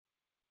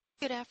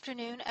Good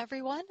afternoon,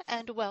 everyone,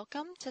 and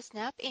welcome to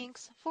Snap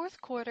Inc.'s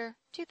fourth quarter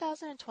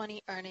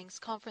 2020 earnings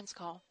conference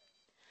call.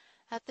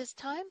 At this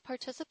time,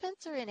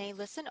 participants are in a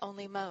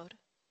listen-only mode.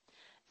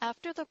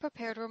 After the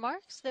prepared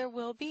remarks, there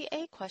will be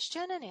a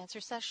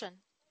question-and-answer session.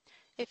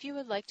 If you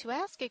would like to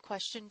ask a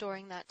question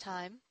during that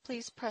time,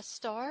 please press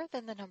star,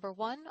 then the number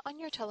 1 on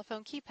your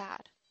telephone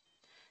keypad.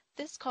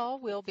 This call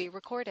will be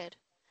recorded.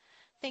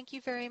 Thank you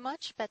very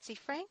much, Betsy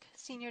Frank,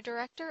 Senior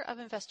Director of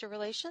Investor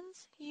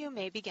Relations. You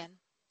may begin.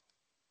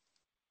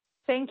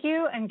 Thank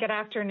you, and good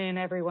afternoon,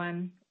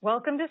 everyone.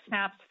 Welcome to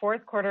Snap's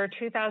fourth quarter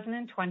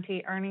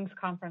 2020 earnings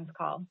conference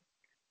call.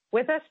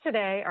 With us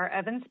today are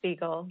Evan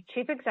Spiegel,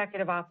 Chief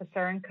Executive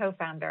Officer and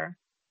Co-founder,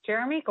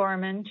 Jeremi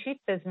Gorman, Chief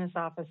Business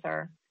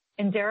Officer,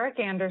 and Derek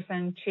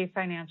Andersen, Chief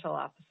Financial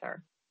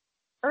Officer.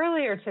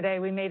 Earlier today,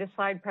 we made a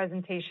slide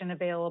presentation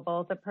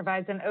available that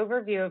provides an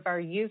overview of our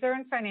user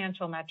and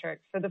financial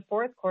metrics for the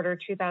fourth quarter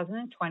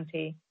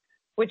 2020,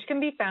 which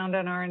can be found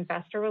on our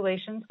investor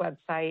relations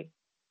website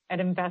at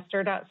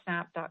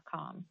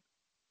investor.snap.com.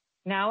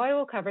 Now I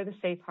will cover the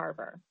safe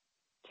harbor.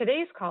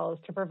 Today's call is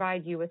to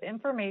provide you with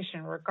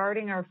information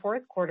regarding our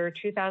fourth quarter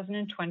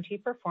 2020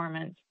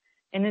 performance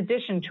in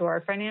addition to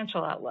our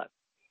financial outlook.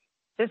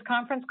 This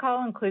conference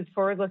call includes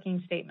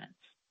forward-looking statements.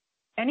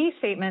 Any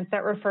statement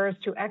that refers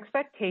to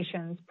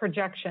expectations,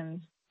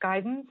 projections,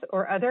 guidance,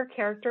 or other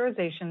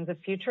characterizations of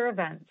future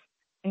events,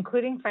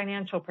 including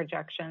financial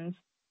projections,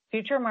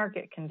 future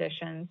market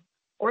conditions,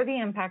 or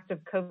the impact of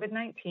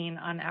COVID-19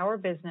 on our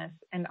business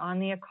and on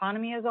the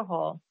economy as a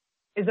whole,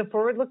 is a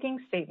forward-looking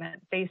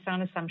statement based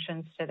on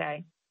assumptions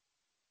today.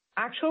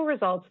 Actual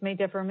results may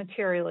differ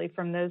materially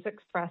from those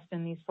expressed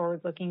in these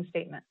forward-looking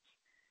statements,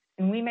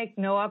 and we make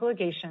no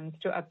obligations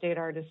to update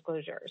our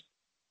disclosures.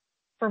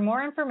 For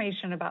more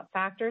information about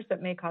factors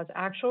that may cause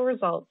actual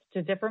results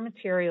to differ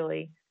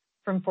materially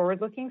from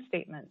forward-looking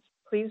statements,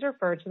 please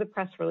refer to the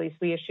press release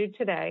we issued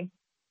today,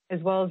 as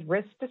well as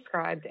risks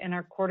described in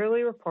our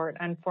quarterly report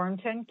on Form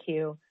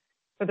 10-Q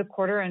for the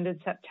quarter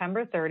ended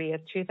September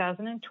 30th,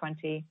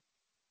 2020,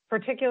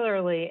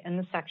 particularly in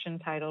the section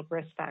titled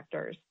Risk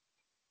Factors.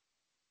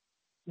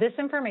 This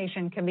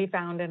information can be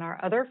found in our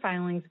other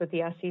filings with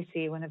the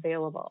SEC when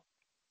available.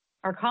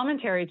 Our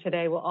commentary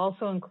today will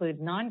also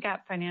include non-GAAP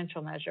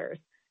financial measures,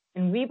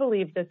 and we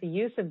believe that the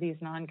use of these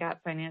non-GAAP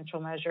financial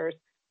measures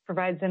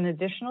provides an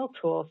additional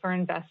tool for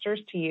investors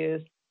to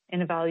use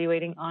in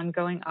evaluating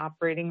ongoing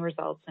operating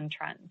results and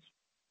trends.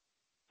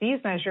 These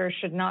measures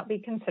should not be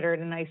considered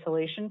in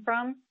isolation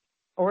from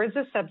or as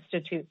a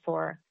substitute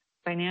for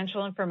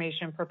financial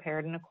information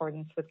prepared in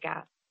accordance with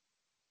GAAP.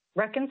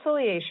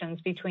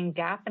 Reconciliations between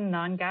GAAP and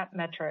non-GAAP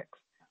metrics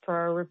for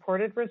our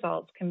reported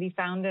results can be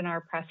found in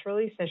our press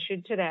release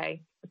issued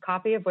today, a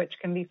copy of which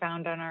can be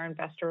found on our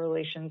investor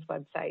relations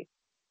website.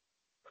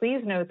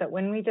 Please note that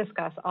when we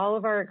discuss all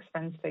of our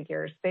expense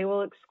figures, they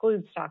will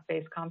exclude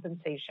stock-based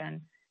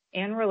compensation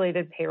and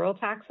related payroll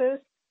taxes,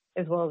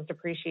 as well as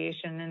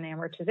depreciation and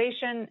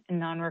amortization and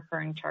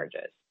non-recurring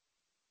charges.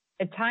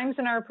 At times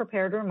in our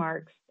prepared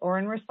remarks or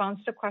in response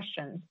to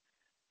questions,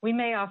 we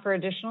may offer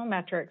additional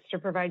metrics to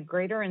provide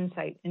greater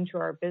insight into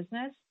our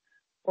business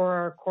or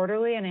our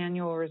quarterly and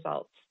annual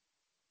results.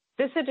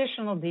 This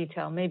additional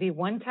detail may be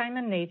one-time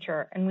in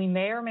nature, and we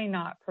may or may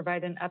not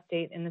provide an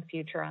update in the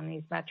future on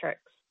these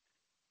metrics.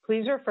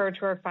 Please refer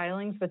to our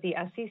filings with the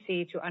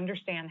SEC to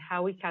understand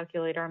how we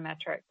calculate our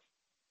metrics.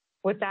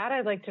 With that,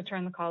 I'd like to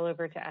turn the call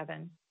over to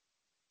Evan.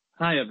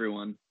 Hi,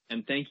 everyone,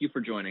 and thank you for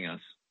joining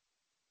us.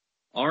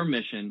 Our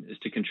mission is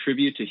to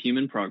contribute to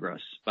human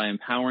progress by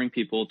empowering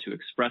people to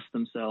express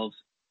themselves,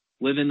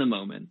 live in the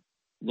moment,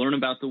 learn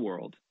about the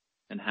world,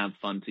 and have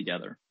fun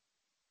together.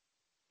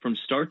 From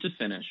start to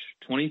finish,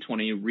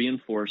 2020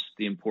 reinforced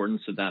the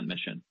importance of that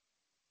mission.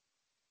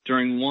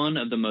 During one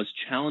of the most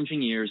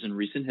challenging years in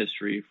recent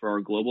history for our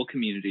global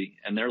community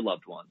and their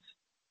loved ones,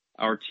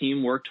 our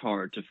team worked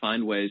hard to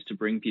find ways to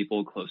bring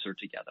people closer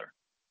together.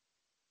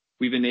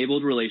 We've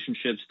enabled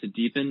relationships to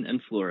deepen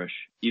and flourish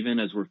even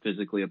as we're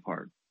physically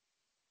apart.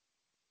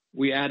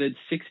 We added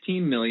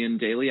 16 million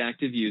daily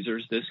active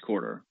users this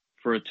quarter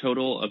for a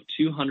total of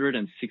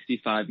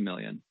 265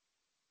 million,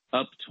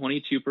 up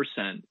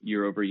 22%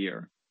 year over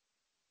year.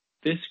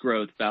 This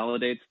growth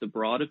validates the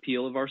broad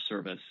appeal of our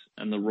service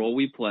and the role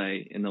we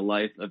play in the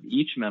life of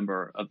each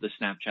member of the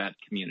Snapchat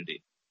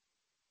community.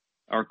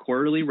 Our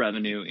quarterly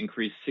revenue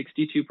increased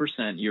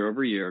 62% year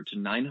over year to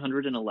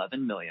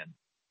 $911 million,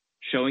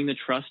 showing the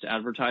trust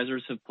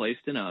advertisers have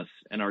placed in us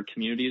and our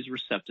community's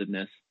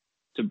receptiveness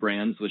to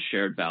brands with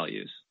shared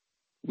values.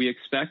 We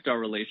expect our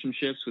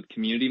relationships with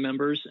community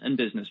members and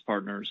business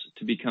partners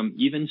to become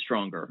even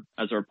stronger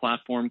as our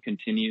platform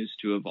continues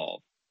to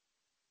evolve.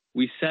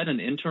 We set an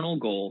internal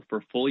goal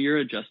for full-year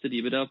adjusted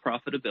EBITDA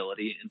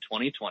profitability in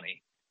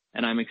 2020,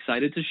 and I'm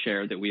excited to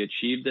share that we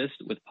achieved this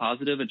with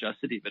positive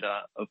adjusted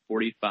EBITDA of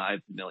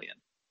 $45 million.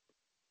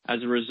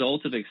 As a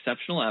result of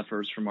exceptional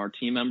efforts from our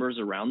team members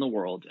around the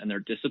world and their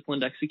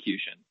disciplined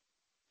execution,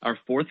 our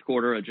fourth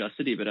quarter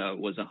adjusted EBITDA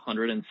was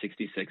 $166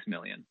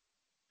 million.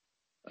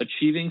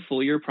 Achieving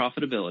full-year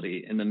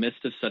profitability in the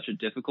midst of such a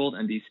difficult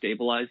and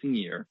destabilizing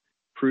year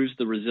proves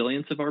the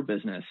resilience of our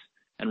business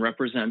and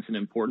represents an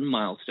important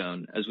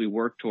milestone as we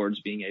work towards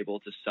being able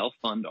to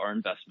self-fund our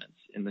investments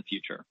in the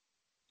future.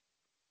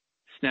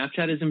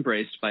 Snapchat is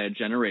embraced by a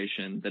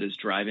generation that is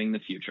driving the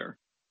future.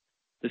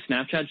 The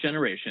Snapchat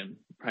generation,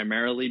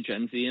 primarily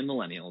Gen Z and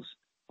millennials,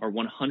 are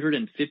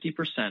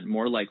 150%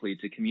 more likely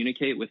to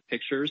communicate with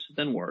pictures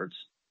than words,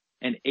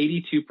 and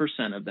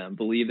 82% of them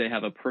believe they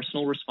have a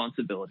personal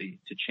responsibility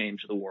to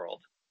change the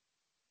world.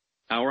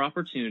 Our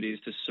opportunities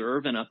to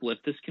serve and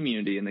uplift this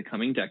community in the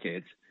coming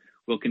decades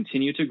will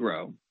continue to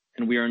grow,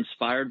 and we are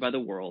inspired by the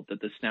world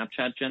that the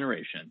Snapchat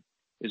generation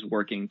is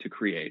working to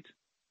create.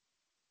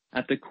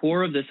 At the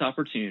core of this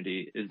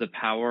opportunity is the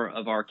power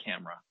of our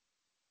camera.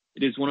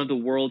 It is one of the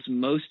world's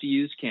most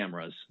used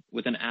cameras,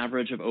 with an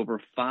average of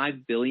over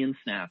 5 billion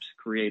snaps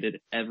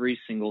created every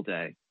single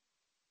day.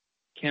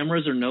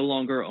 Cameras are no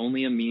longer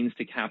only a means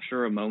to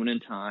capture a moment in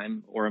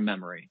time or a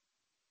memory.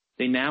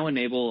 They now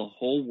enable a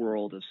whole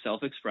world of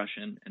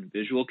self-expression and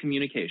visual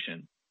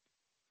communication,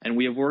 and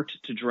we have worked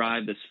to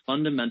drive this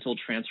fundamental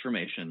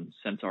transformation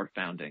since our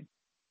founding.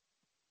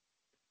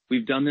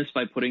 We've done this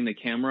by putting the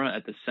camera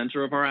at the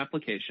center of our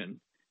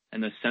application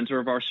and the center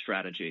of our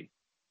strategy,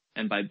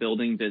 and by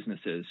building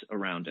businesses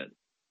around it.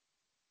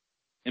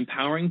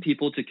 Empowering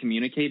people to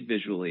communicate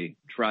visually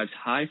drives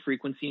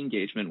high-frequency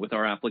engagement with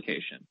our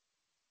application,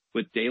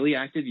 with daily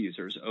active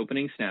users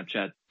opening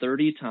Snapchat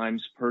 30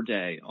 times per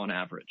day on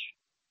average.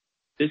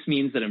 This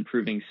means that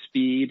improving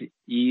speed,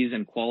 ease,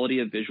 and quality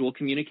of visual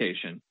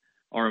communication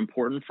are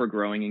important for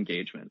growing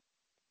engagement.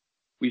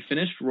 We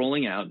finished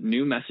rolling out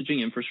new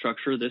messaging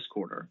infrastructure this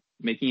quarter,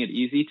 making it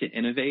easy to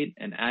innovate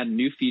and add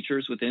new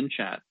features within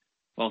chat,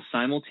 while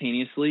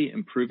simultaneously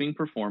improving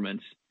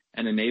performance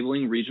and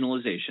enabling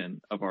regionalization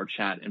of our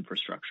chat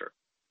infrastructure.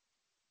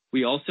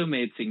 We also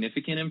made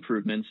significant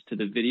improvements to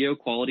the video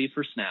quality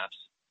for snaps,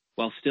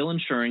 while still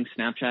ensuring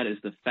Snapchat is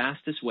the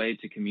fastest way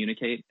to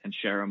communicate and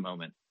share a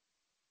moment.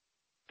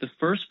 The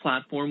first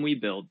platform we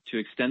built to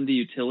extend the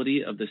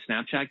utility of the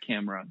Snapchat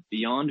camera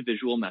beyond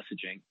visual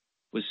messaging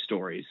was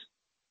Stories,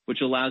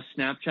 which allows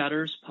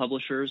Snapchatters,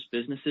 publishers,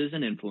 businesses,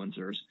 and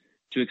influencers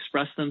to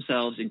express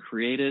themselves in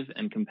creative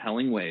and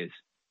compelling ways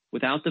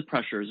without the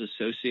pressures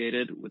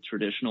associated with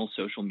traditional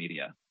social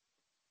media.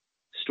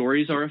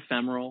 Stories are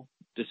ephemeral,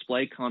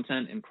 display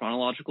content in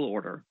chronological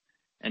order,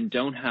 and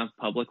don't have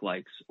public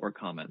likes or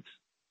comments.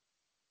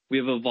 We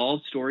have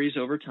evolved Stories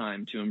over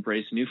time to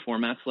embrace new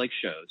formats like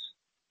shows,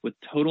 with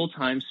total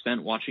time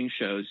spent watching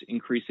shows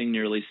increasing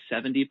nearly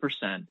 70%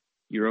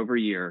 year over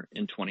year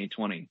in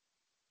 2020.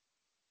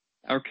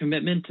 Our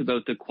commitment to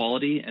both the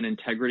quality and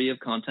integrity of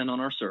content on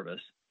our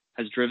service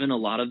has driven a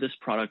lot of this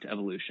product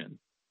evolution.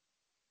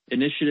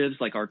 Initiatives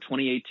like our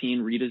 2018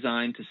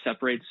 redesign to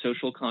separate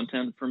social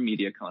content from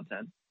media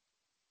content,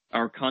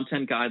 our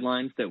content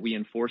guidelines that we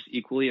enforce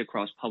equally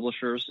across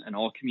publishers and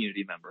all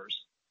community members,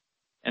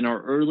 and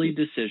our early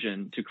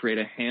decision to create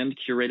a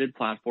hand-curated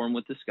platform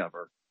with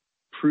Discover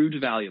proved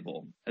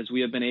valuable as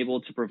we have been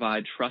able to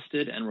provide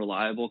trusted and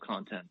reliable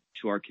content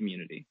to our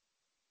community.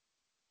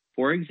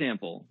 For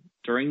example,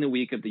 during the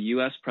week of the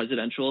U.S.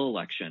 presidential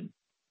election,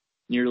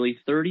 nearly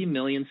 30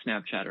 million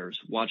Snapchatters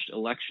watched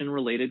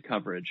election-related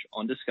coverage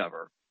on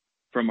Discover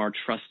from our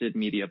trusted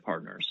media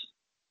partners.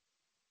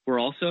 We're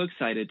also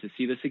excited to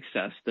see the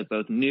success that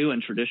both new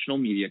and traditional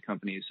media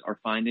companies are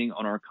finding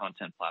on our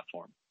content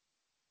platform.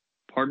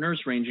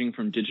 Partners ranging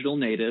from digital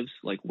natives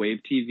like Wave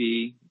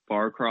TV,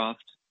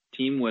 Barcroft,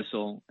 Team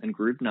Whistle, and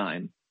Group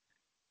 9,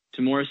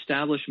 to more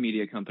established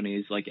media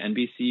companies like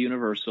NBC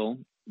Universal,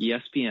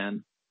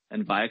 ESPN,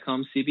 and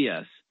Viacom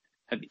CBS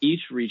have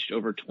each reached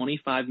over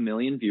 25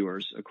 million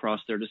viewers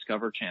across their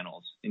Discover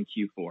channels in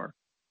Q4.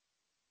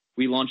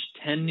 We launched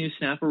 10 new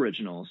Snap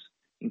originals,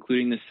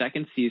 including the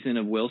second season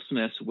of Will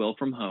Smith's Will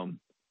from Home,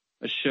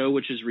 a show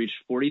which has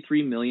reached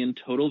 43 million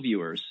total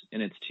viewers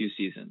in its 2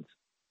 seasons.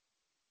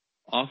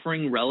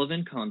 Offering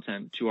relevant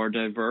content to our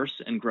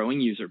diverse and growing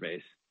user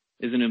base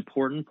is an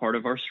important part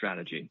of our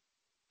strategy,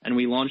 and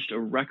we launched a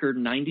record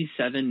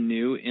 97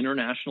 new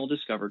international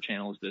Discover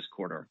channels this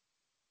quarter.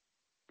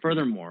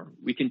 Furthermore,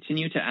 we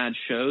continue to add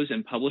shows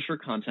and publisher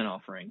content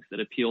offerings that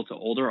appeal to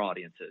older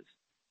audiences,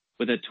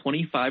 with a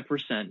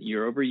 25%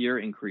 year-over-year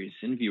increase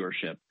in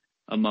viewership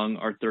among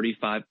our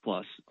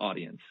 35-plus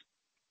audience.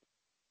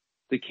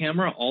 The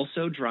camera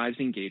also drives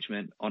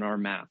engagement on our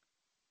map.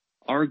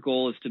 Our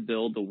goal is to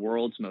build the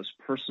world's most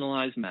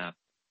personalized map,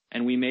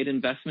 and we made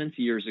investments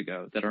years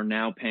ago that are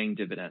now paying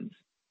dividends.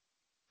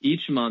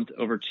 Each month,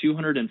 over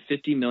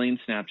 250 million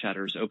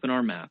Snapchatters open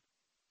our map,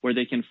 where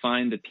they can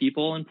find the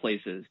people and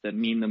places that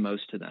mean the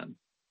most to them.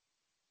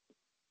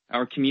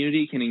 Our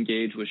community can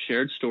engage with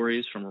shared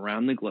stories from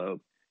around the globe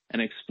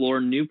and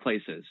explore new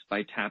places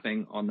by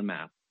tapping on the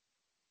map.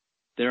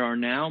 There are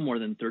now more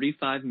than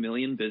 35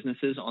 million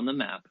businesses on the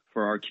map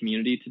for our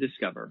community to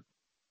discover,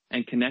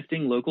 and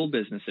connecting local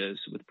businesses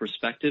with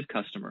prospective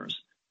customers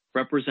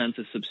represents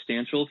a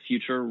substantial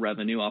future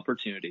revenue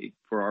opportunity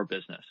for our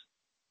business.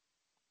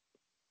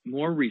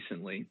 More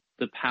recently,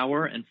 the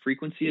power and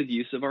frequency of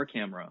use of our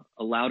camera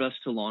allowed us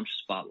to launch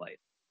Spotlight.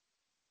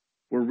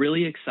 We're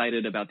really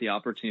excited about the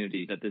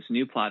opportunity that this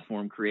new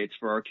platform creates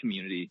for our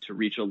community to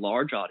reach a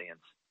large audience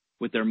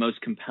with their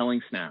most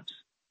compelling snaps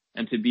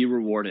and to be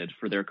rewarded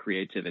for their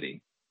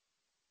creativity.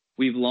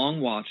 We've long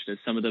watched as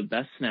some of the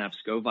best snaps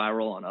go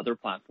viral on other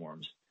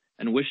platforms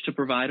and wish to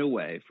provide a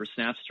way for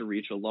snaps to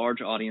reach a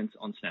large audience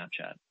on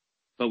Snapchat,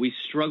 but we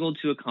struggled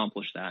to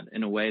accomplish that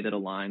in a way that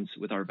aligns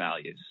with our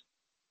values.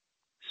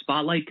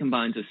 Spotlight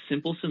combines a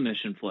simple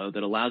submission flow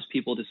that allows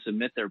people to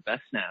submit their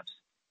best snaps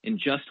in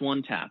just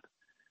one tap,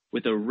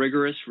 with a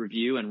rigorous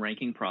review and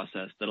ranking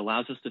process that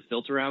allows us to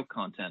filter out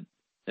content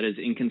that is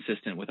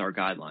inconsistent with our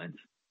guidelines.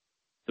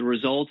 The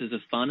result is a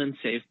fun and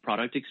safe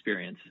product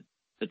experience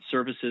that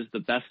services the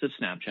best of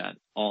Snapchat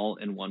all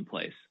in one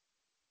place.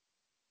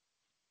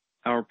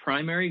 Our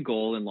primary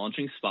goal in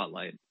launching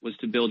Spotlight was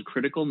to build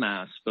critical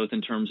mass both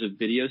in terms of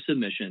video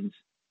submissions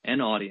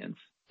and audience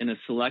in a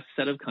select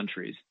set of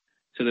countries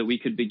so that we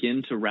could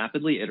begin to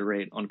rapidly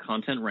iterate on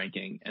content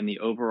ranking and the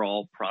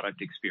overall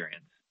product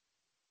experience.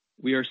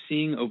 We are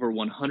seeing over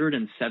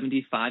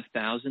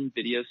 175,000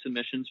 video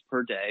submissions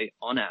per day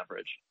on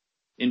average,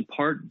 in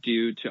part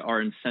due to our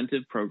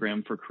incentive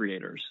program for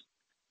creators,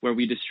 where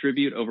we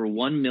distribute over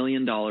 $1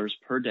 million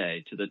per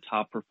day to the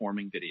top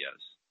performing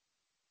videos.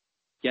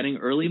 Getting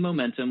early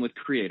momentum with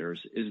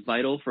creators is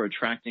vital for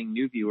attracting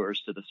new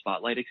viewers to the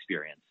Spotlight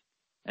experience,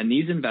 and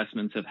these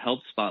investments have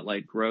helped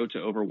Spotlight grow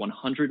to over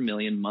 100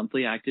 million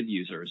monthly active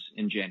users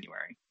in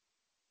January.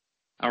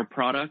 Our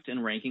product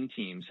and ranking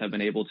teams have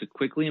been able to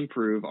quickly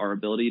improve our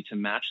ability to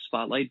match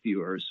Spotlight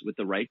viewers with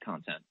the right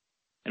content,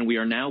 and we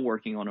are now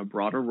working on a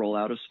broader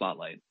rollout of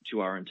Spotlight to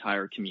our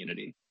entire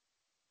community.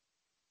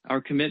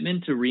 Our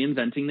commitment to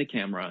reinventing the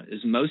camera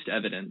is most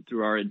evident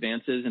through our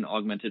advances in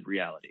augmented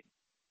reality.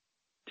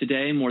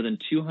 Today, more than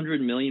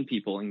 200 million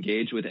people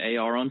engage with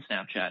AR on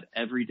Snapchat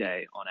every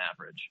day on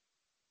average.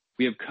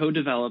 We have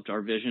co-developed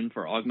our vision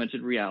for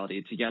augmented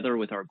reality together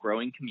with our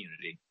growing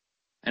community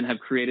and have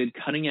created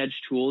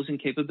cutting-edge tools and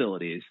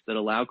capabilities that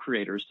allow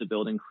creators to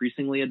build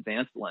increasingly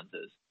advanced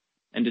lenses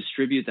and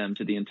distribute them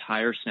to the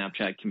entire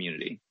Snapchat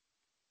community.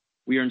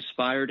 We are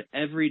inspired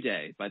every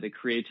day by the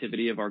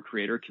creativity of our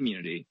creator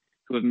community,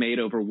 who have made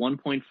over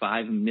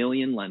 1.5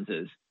 million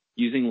lenses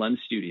using Lens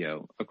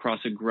Studio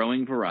across a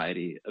growing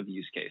variety of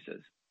use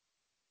cases.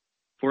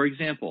 For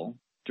example,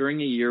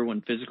 during a year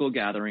when physical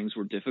gatherings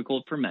were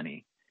difficult for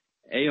many,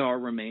 AR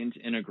remained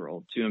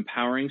integral to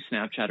empowering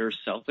Snapchatters'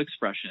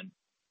 self-expression,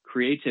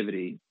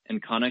 creativity,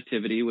 and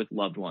connectivity with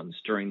loved ones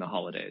during the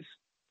holidays.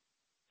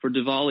 For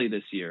Diwali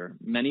this year,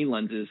 many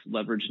lenses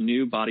leveraged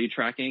new body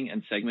tracking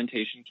and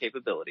segmentation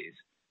capabilities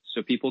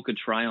so people could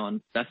try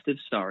on festive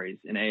saris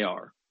in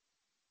AR.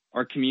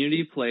 Our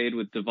community played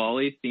with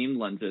Diwali-themed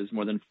lenses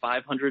more than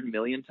 500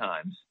 million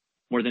times,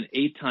 more than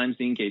 8 times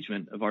the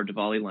engagement of our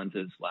Diwali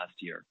lenses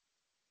last year.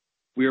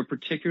 We are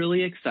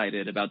particularly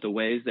excited about the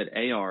ways that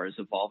AR is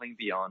evolving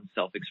beyond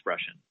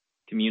self-expression,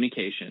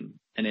 communication,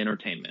 and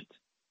entertainment.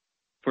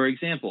 For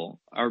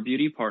example, our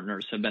beauty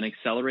partners have been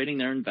accelerating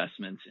their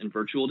investments in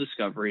virtual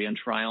discovery and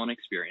try-on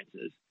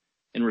experiences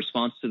in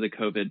response to the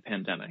COVID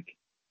pandemic.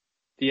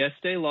 The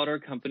Estee Lauder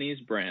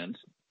company's brand,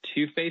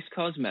 Too Faced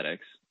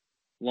Cosmetics,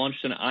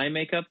 launched an eye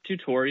makeup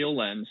tutorial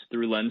lens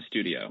through Lens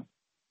Studio.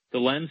 The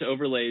lens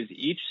overlays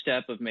each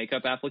step of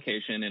makeup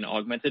application in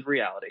augmented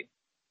reality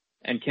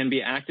and can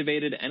be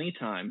activated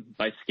anytime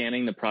by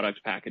scanning the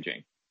product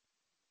packaging.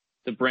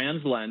 The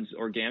brand's lens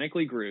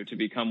organically grew to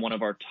become one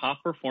of our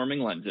top-performing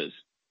lenses,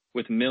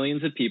 with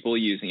millions of people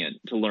using it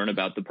to learn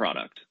about the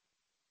product.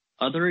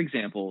 Other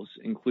examples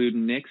include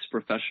NYX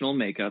Professional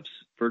Makeup's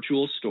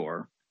virtual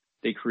store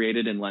they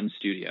created in Lens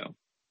Studio,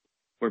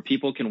 where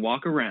people can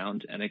walk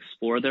around and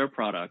explore their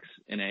products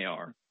in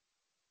AR.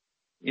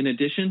 In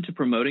addition to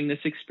promoting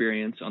this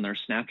experience on their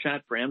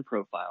Snapchat brand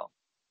profile,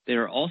 they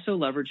are also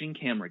leveraging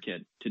Camera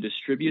Kit to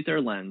distribute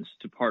their lens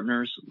to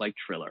partners like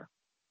Triller.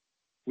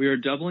 We are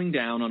doubling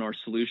down on our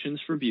solutions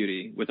for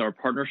beauty with our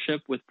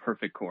partnership with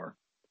Perfect Core,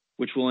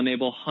 which will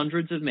enable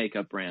hundreds of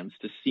makeup brands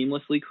to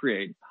seamlessly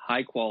create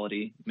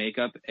high-quality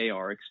makeup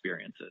AR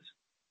experiences.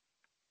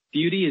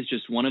 Beauty is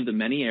just one of the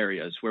many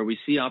areas where we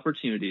see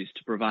opportunities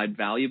to provide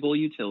valuable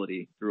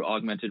utility through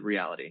augmented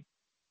reality.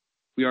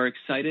 We are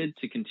excited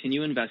to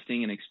continue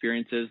investing in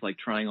experiences like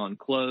trying on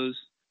clothes,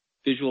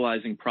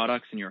 visualizing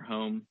products in your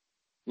home,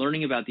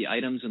 learning about the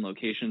items and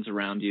locations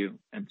around you,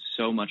 and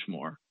so much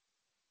more.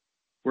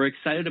 We're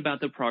excited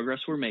about the progress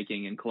we're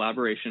making in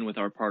collaboration with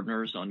our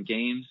partners on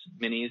games,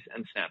 minis,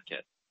 and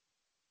SnapKit.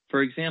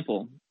 For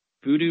example,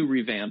 Voodoo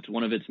revamped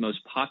one of its most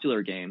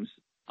popular games,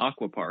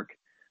 Aqua Park,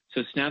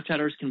 so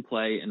Snapchatters can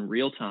play in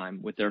real time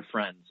with their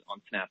friends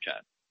on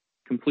Snapchat,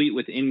 complete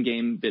with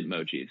in-game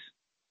Bitmojis.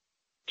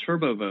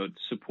 TurboVote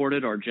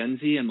supported our Gen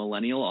Z and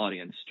millennial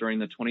audience during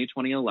the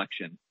 2020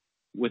 election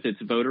with its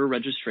voter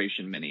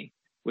registration mini,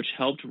 which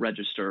helped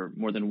register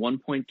more than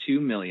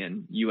 1.2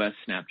 million U.S.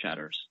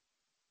 Snapchatters.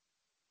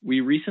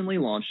 We recently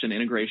launched an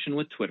integration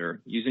with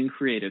Twitter using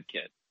Creative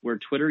Kit where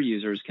Twitter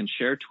users can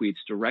share tweets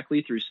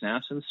directly through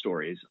snaps and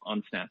stories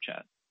on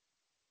Snapchat.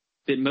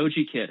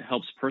 Bitmoji Kit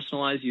helps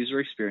personalize user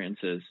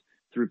experiences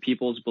through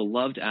people's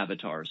beloved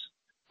avatars,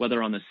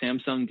 whether on the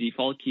Samsung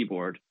default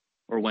keyboard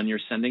or when you're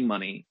sending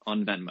money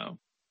on Venmo.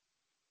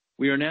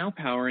 We are now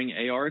powering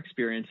AR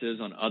experiences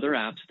on other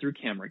apps through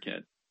Camera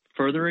Kit,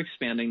 further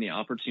expanding the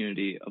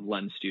opportunity of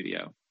Lens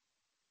Studio.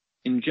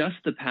 In just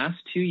the past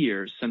 2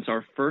 years since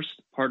our first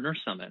partner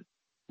summit,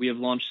 we have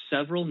launched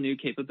several new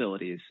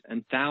capabilities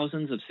and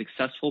thousands of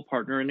successful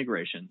partner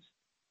integrations,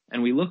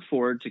 and we look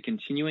forward to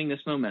continuing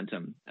this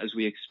momentum as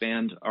we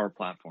expand our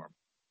platform.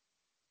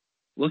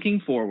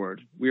 Looking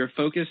forward, we are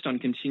focused on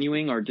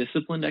continuing our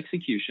disciplined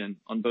execution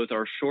on both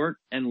our short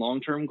and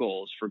long-term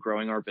goals for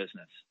growing our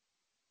business.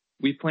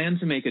 We plan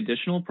to make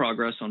additional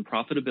progress on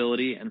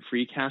profitability and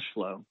free cash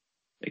flow,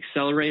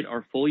 accelerate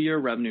our full-year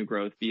revenue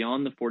growth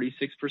beyond the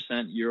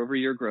 46%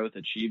 year-over-year growth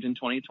achieved in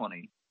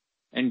 2020,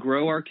 and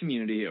grow our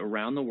community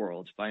around the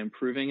world by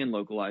improving and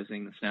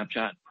localizing the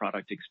Snapchat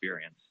product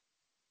experience.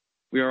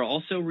 We are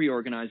also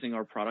reorganizing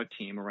our product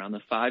team around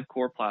the 5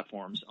 core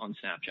platforms on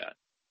Snapchat: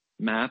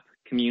 Map,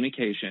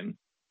 Communication,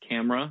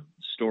 Camera,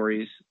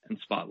 Stories, and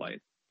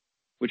Spotlight,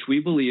 which we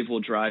believe will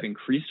drive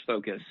increased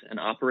focus and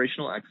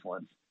operational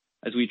excellence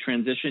as we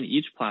transition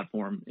each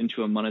platform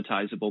into a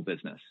monetizable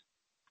business.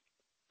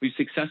 We've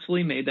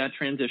successfully made that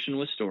transition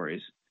with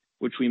Stories,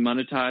 which we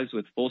monetize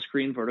with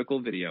full-screen vertical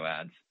video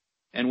ads,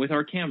 and with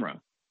our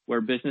Camera,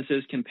 where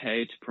businesses can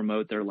pay to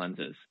promote their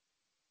lenses.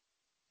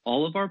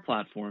 All of our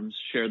platforms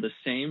share the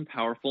same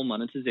powerful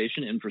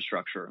monetization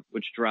infrastructure,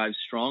 which drives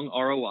strong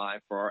ROI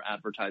for our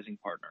advertising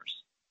partners.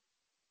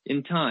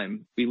 In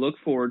time, we look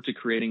forward to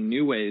creating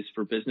new ways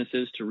for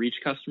businesses to reach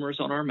customers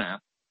on our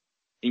map,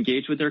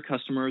 engage with their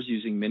customers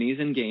using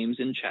minis and games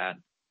in chat,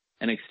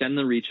 and extend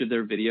the reach of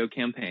their video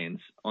campaigns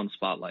on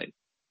Spotlight.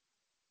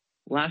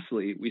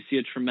 Lastly, we see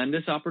a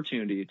tremendous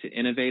opportunity to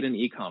innovate in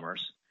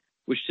e-commerce,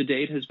 which to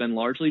date has been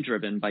largely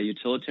driven by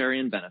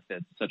utilitarian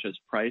benefits such as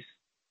price,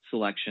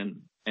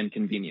 selection, and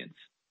convenience.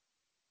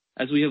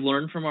 As we have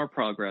learned from our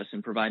progress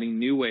in providing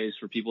new ways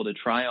for people to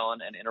try on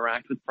and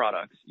interact with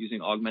products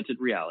using augmented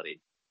reality,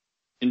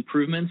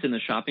 improvements in the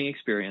shopping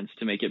experience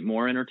to make it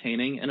more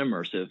entertaining and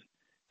immersive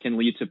can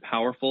lead to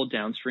powerful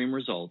downstream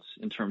results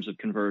in terms of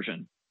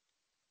conversion.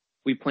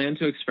 We plan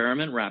to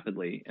experiment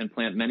rapidly and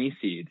plant many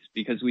seeds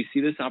because we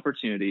see this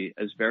opportunity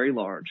as very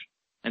large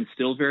and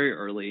still very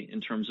early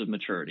in terms of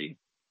maturity,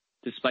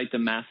 despite the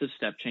massive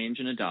step change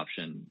in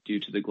adoption due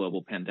to the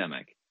global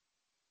pandemic.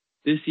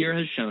 This year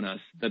has shown us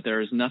that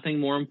there is nothing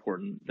more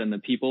important than the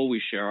people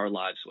we share our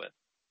lives with.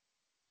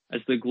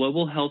 As the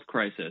global health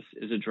crisis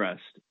is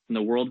addressed and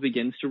the world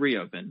begins to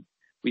reopen,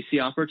 we see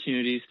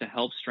opportunities to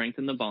help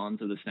strengthen the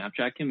bonds of the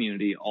Snapchat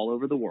community all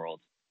over the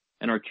world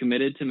and are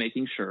committed to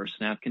making sure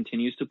Snap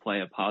continues to play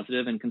a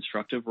positive and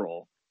constructive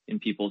role in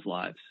people's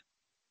lives.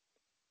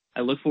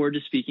 I look forward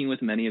to speaking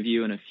with many of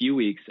you in a few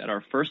weeks at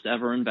our first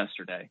ever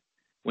Investor Day,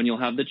 when you'll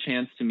have the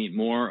chance to meet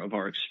more of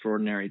our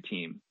extraordinary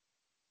team.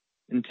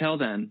 Until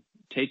then,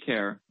 take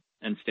care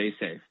and stay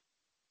safe.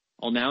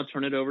 I'll now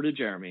turn it over to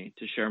Jeremi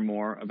to share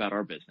more about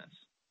our business.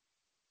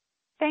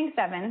 Thanks,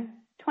 Evan.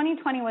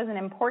 2020 was an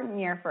important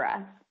year for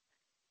us.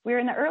 We are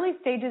in the early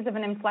stages of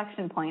an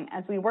inflection point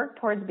as we work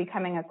towards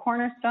becoming a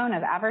cornerstone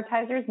of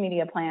advertisers'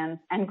 media plans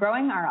and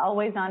growing our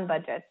always-on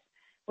budgets,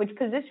 which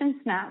positions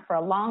Snap for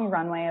a long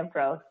runway of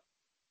growth.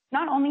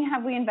 Not only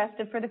have we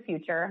invested for the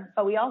future,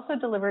 but we also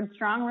delivered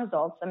strong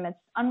results amidst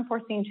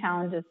unforeseen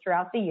challenges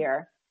throughout the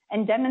year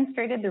and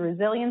demonstrated the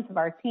resilience of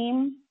our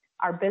team,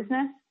 our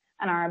business,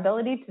 and our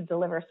ability to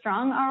deliver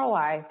strong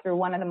ROI through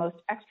one of the most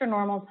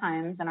extra-normal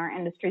times in our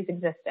industry's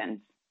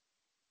existence.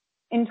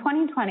 In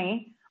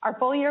 2020, our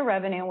full-year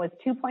revenue was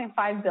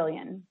 $2.5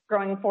 billion,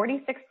 growing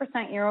 46%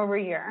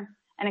 year-over-year,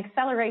 an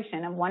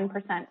acceleration of 1%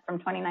 from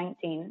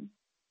 2019.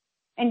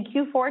 In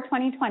Q4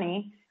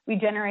 2020, we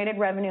generated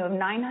revenue of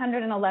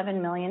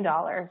 $911 million,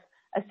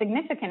 a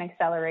significant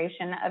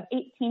acceleration of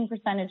 18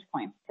 percentage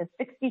points to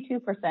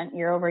 62%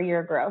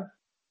 year-over-year growth.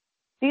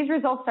 These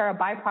results are a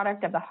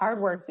byproduct of the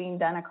hard work being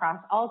done across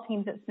all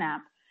teams at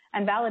Snap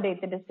and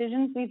validate the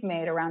decisions we've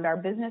made around our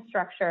business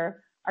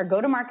structure, our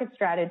go-to-market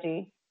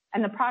strategy,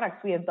 and the products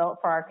we have built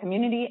for our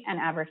community and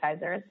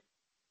advertisers.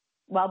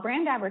 While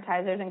brand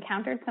advertisers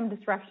encountered some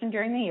disruption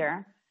during the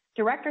year,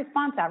 direct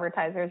response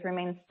advertisers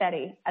remained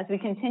steady as we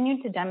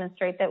continued to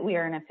demonstrate that we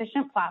are an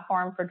efficient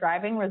platform for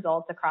driving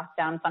results across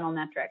down-funnel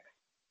metrics.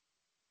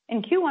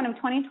 In Q1 of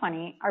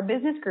 2020, our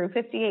business grew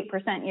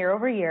 58%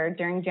 year-over-year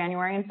during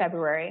January and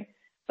February,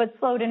 but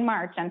slowed in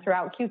March and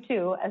throughout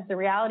Q2 as the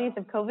realities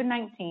of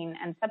COVID-19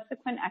 and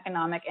subsequent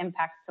economic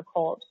impacts took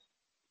hold.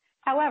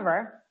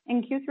 However,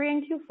 in Q3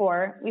 and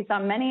Q4, we saw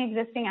many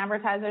existing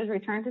advertisers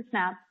return to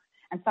Snap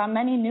and saw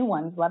many new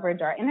ones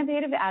leverage our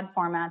innovative ad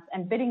formats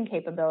and bidding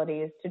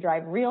capabilities to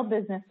drive real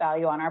business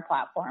value on our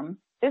platform.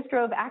 This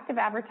drove active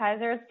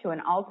advertisers to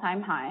an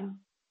all-time high.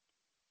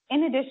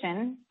 In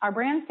addition, our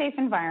brand-safe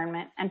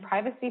environment and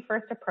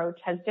privacy-first approach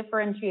has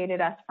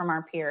differentiated us from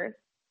our peers.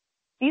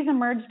 These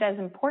emerged as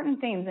important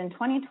themes in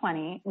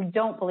 2020. We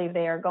don't believe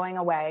they are going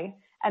away,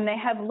 and they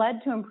have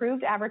led to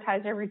improved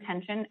advertiser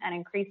retention and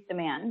increased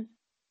demand.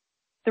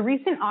 The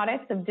recent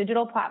audits of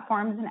digital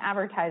platforms and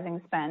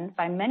advertising spend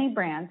by many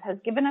brands has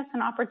given us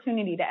an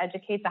opportunity to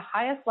educate the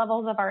highest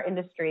levels of our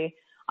industry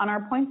on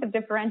our points of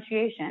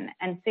differentiation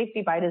and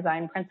safety by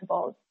design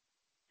principles.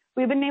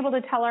 We've been able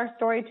to tell our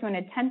story to an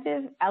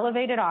attentive,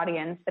 elevated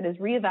audience that is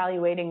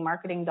reevaluating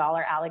marketing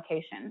dollar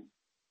allocation.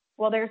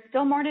 While there's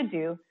still more to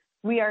do,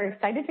 we are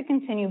excited to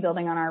continue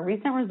building on our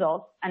recent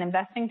results and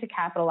investing to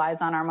capitalize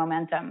on our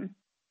momentum.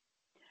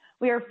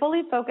 We are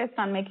fully focused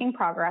on making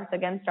progress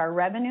against our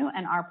revenue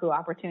and ARPU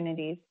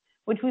opportunities,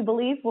 which we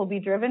believe will be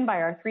driven by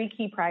our three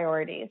key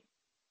priorities.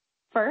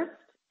 First,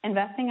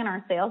 investing in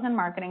our sales and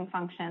marketing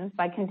functions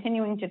by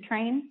continuing to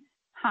train,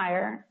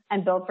 hire,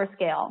 and build for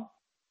scale.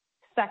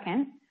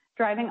 Second,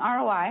 driving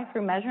ROI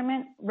through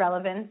measurement,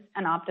 relevance,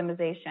 and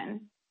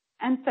optimization.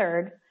 And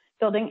third,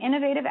 building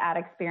innovative ad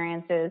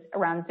experiences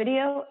around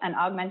video and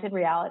augmented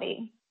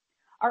reality.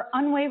 Our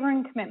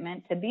unwavering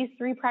commitment to these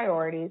three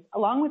priorities,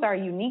 along with our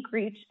unique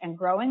reach and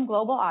growing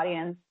global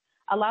audience,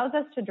 allows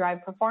us to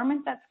drive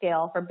performance at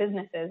scale for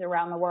businesses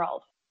around the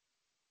world.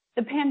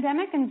 The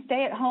pandemic and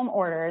stay-at-home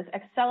orders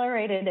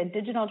accelerated a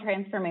digital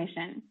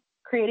transformation,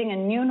 creating a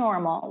new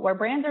normal where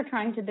brands are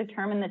trying to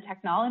determine the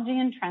technology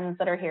and trends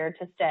that are here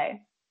to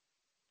stay.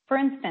 For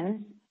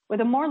instance, with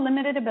a more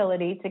limited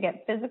ability to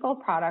get physical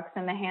products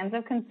in the hands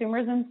of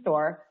consumers in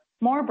store,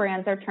 more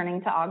brands are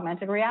turning to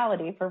augmented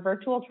reality for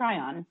virtual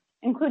try-on,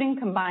 including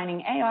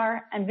combining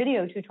AR and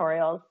video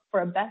tutorials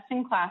for a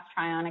best-in-class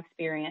try-on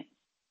experience.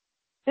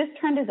 This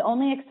trend is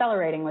only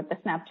accelerating with the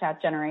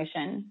Snapchat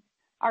generation.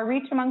 Our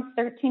reach amongst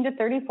 13 to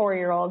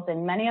 34-year-olds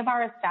in many of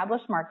our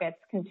established markets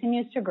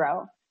continues to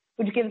grow,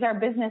 which gives our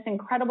business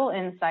incredible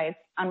insights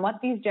on what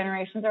these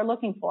generations are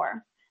looking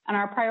for. And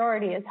our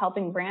priority is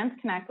helping brands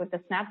connect with the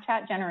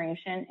Snapchat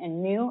generation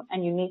in new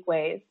and unique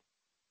ways.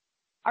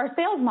 Our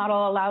sales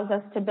model allows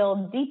us to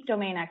build deep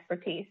domain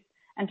expertise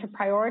and to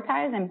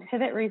prioritize and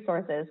pivot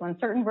resources when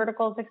certain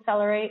verticals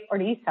accelerate or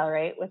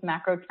decelerate with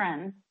macro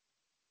trends.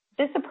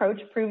 This approach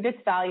proved its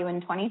value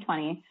in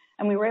 2020,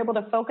 and we were able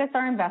to focus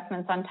our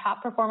investments on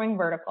top-performing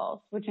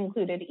verticals, which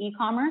included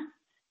e-commerce,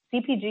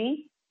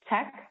 CPG,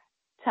 tech,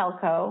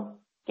 telco,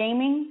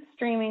 gaming,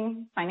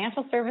 streaming,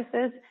 financial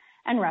services,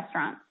 and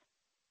restaurants.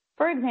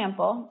 For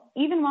example,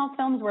 even while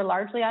films were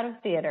largely out of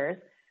theaters,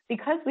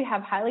 because we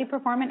have highly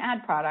performant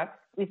ad products,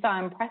 we saw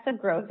impressive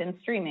growth in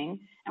streaming,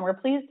 and we're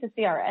pleased to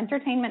see our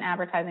entertainment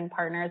advertising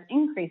partners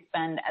increase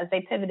spend as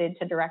they pivoted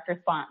to direct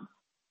response.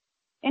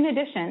 In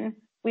addition,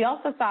 we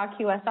also saw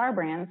QSR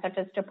brands such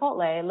as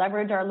Chipotle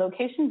leverage our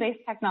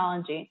location-based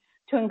technology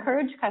to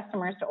encourage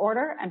customers to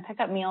order and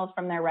pick up meals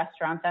from their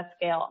restaurants at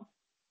scale.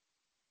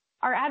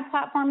 Our ad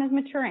platform is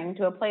maturing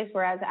to a place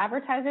where as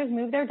advertisers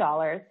move their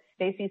dollars,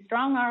 they see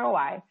strong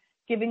ROI,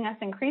 giving us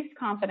increased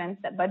confidence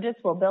that budgets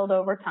will build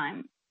over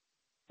time.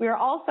 We are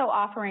also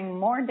offering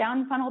more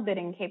down-funnel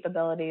bidding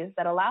capabilities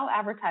that allow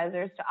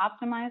advertisers to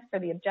optimize for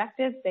the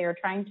objectives they are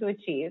trying to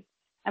achieve,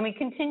 and we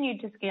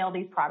continued to scale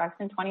these products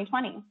in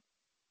 2020.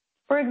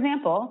 For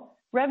example,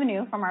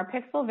 revenue from our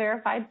Pixel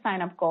Verified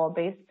Sign-Up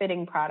Goal-based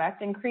bidding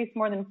product increased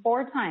more than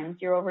 4 times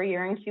year over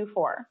year in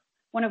Q4,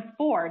 one of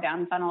 4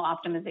 down-funnel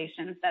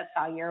optimizations that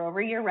saw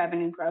year-over-year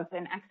revenue growth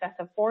in excess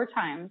of 4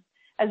 times,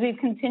 as we've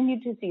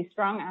continued to see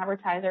strong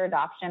advertiser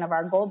adoption of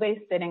our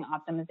goal-based bidding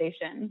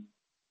optimization.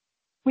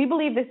 We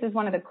believe this is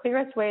one of the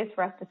clearest ways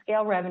for us to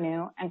scale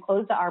revenue and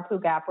close the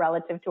ARPU gap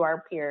relative to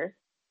our peers.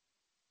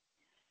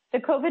 The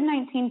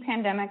COVID-19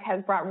 pandemic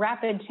has brought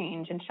rapid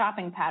change in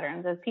shopping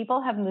patterns as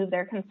people have moved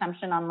their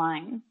consumption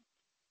online.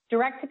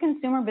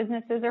 Direct-to-consumer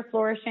businesses are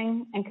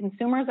flourishing, and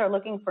consumers are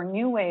looking for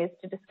new ways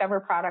to discover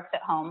products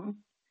at home.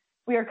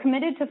 We are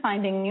committed to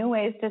finding new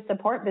ways to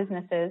support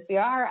businesses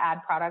via our ad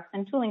products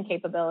and tooling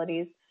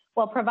capabilities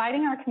while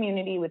providing our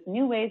community with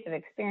new ways of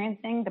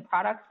experiencing the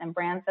products and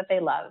brands that they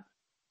love.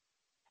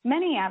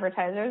 Many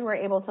advertisers were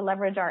able to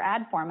leverage our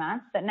ad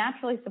formats that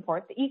naturally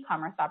support the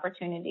e-commerce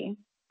opportunity.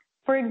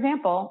 For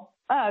example,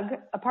 UGG,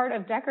 a part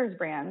of Deckers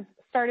Brands,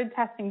 started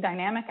testing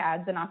dynamic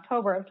ads in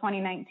October of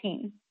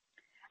 2019.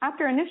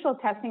 After initial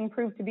testing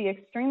proved to be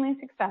extremely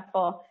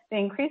successful, they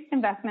increased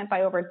investment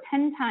by over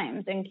 10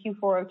 times in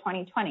Q4 of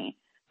 2020,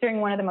 during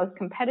one of the most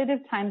competitive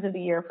times of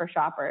the year for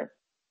shoppers.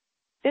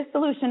 This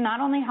solution not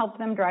only helped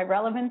them drive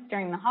relevance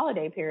during the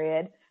holiday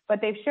period,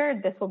 but they've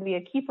shared this will be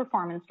a key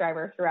performance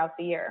driver throughout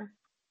the year.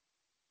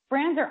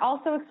 Brands are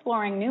also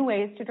exploring new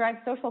ways to drive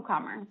social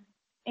commerce.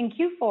 In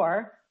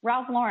Q4,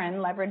 Ralph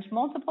Lauren leveraged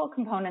multiple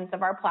components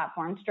of our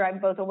platform to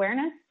drive both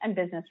awareness and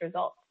business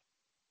results.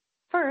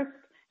 First,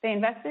 they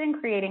invested in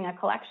creating a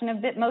collection of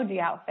Bitmoji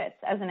outfits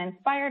as an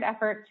inspired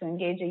effort to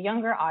engage a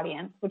younger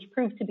audience, which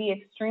proved to be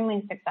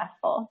extremely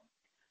successful.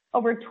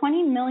 Over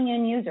 20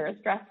 million users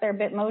dressed their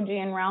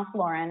Bitmoji in Ralph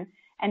Lauren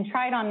and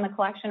tried on the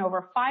collection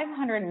over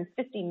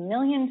 550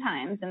 million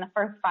times in the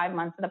first 5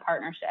 months of the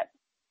partnership.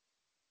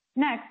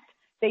 Next,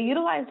 They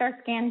utilized our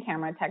scan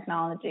camera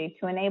technology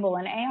to enable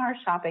an AR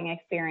shopping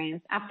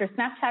experience after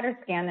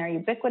Snapchatters scanned their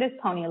ubiquitous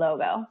pony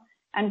logo.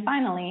 And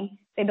finally,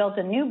 they built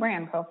a new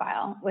brand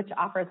profile, which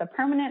offers a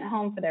permanent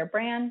home for their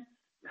brand,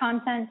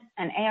 content,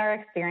 and AR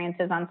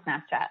experiences on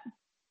Snapchat.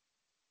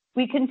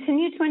 We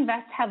continue to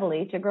invest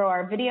heavily to grow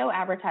our video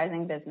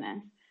advertising business,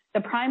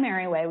 the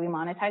primary way we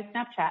monetize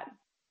Snapchat.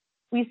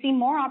 We see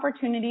more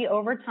opportunity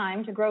over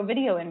time to grow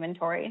video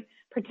inventory,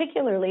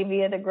 particularly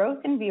via the growth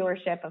in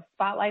viewership of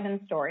Spotlight and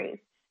Stories,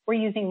 where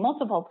using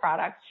multiple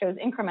products shows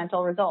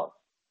incremental results.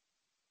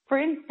 For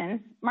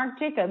instance, Marc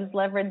Jacobs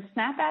leveraged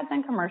Snap ads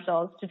and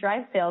commercials to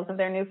drive sales of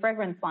their new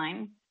fragrance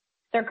line.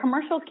 Their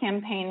commercials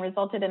campaign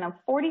resulted in a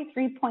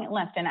 43-point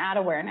lift in ad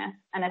awareness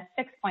and a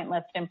 6-point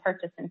lift in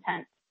purchase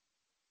intent.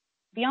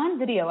 Beyond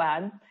video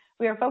ads,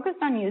 we are focused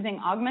on using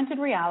augmented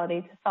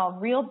reality to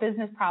solve real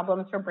business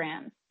problems for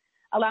brands,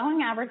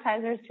 allowing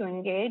advertisers to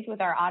engage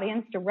with our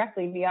audience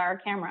directly via our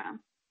camera.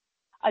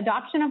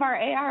 Adoption of our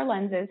AR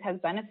lenses has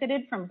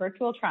benefited from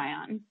virtual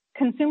try-on.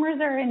 Consumers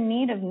are in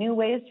need of new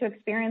ways to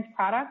experience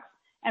products,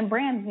 and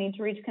brands need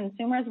to reach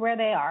consumers where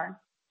they are,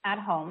 at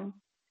home.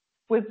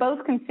 With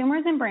both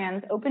consumers and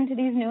brands open to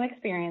these new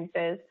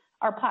experiences,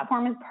 our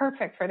platform is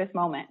perfect for this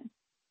moment.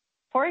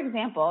 For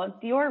example,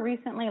 Dior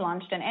recently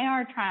launched an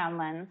AR try-on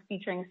lens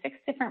featuring 6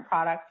 different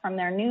products from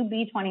their new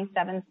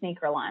B27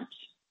 sneaker launch.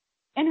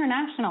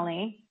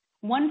 Internationally,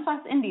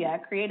 OnePlus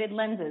India created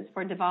lenses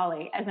for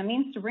Diwali as a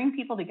means to bring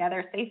people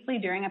together safely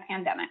during a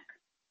pandemic.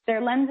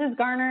 Their lenses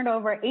garnered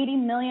over 80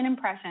 million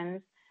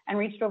impressions and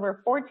reached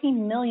over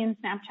 14 million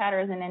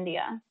Snapchatters in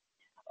India.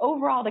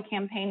 Overall, the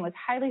campaign was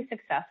highly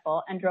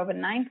successful and drove a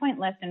 9-point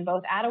lift in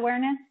both ad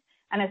awareness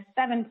and a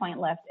 7-point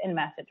lift in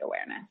message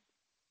awareness.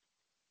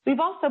 We've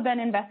also been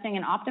investing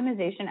in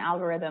optimization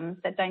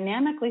algorithms that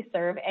dynamically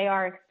serve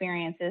AR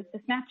experiences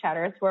to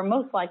Snapchatters who are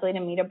most likely to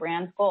meet a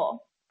brand's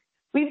goal.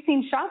 We've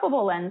seen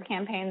shoppable lens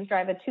campaigns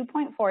drive a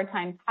 2.4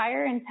 times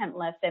higher intent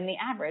lift than the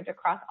average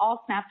across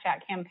all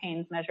Snapchat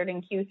campaigns measured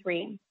in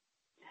Q3.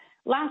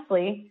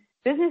 Lastly,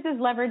 businesses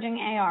leveraging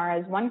AR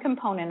as one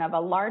component of a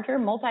larger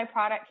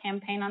multi-product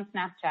campaign on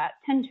Snapchat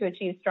tend to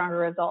achieve stronger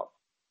results.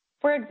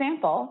 For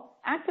example,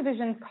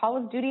 Activision's Call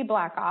of Duty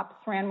Black Ops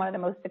ran one of the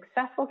most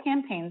successful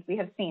campaigns we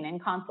have seen in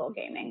console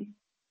gaming.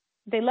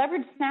 They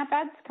leveraged Snap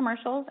ads,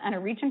 commercials, and a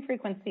reach and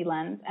frequency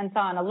lens and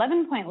saw an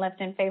 11-point lift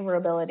in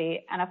favorability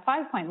and a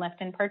 5-point lift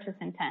in purchase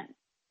intent.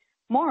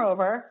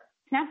 Moreover,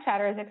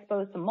 Snapchatters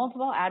exposed to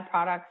multiple ad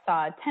products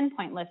saw a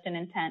 10-point lift in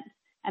intent,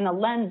 and the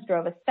lens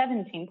drove a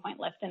 17-point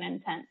lift in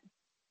intent.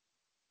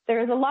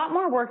 There is a lot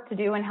more work to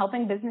do in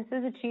helping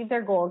businesses achieve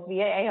their goals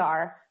via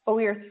AR, but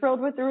we are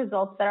thrilled with the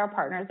results that our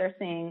partners are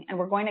seeing, and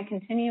we're going to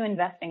continue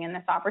investing in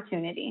this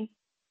opportunity.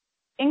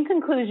 In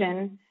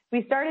conclusion,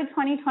 we started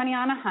 2020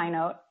 on a high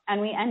note, and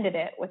we ended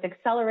it with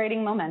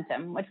accelerating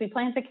momentum, which we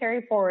plan to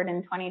carry forward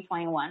in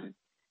 2021,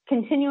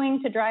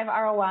 continuing to drive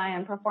ROI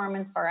and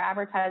performance for our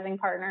advertising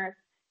partners,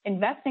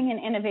 investing in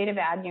innovative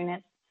ad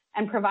units,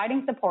 and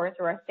providing support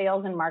through our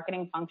sales and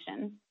marketing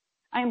functions.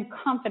 I am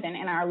confident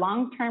in our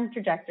long-term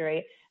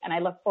trajectory, and I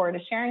look forward to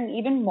sharing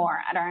even more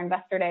at our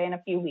Investor Day in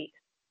a few weeks.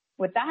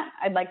 With that,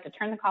 I'd like to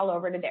turn the call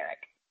over to Derek.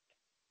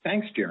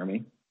 Thanks,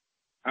 Jeremy.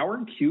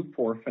 Our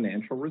Q4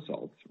 financial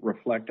results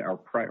reflect our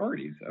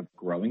priorities of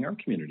growing our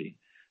community,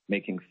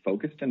 making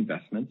focused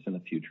investments in the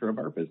future of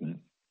our business,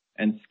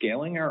 and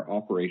scaling our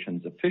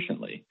operations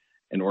efficiently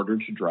in order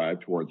to drive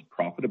towards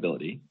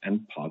profitability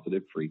and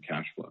positive free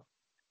cash flow.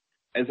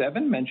 As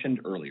Evan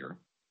mentioned earlier,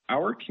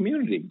 our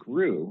community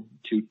grew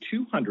to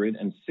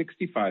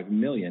 265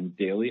 million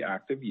daily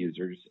active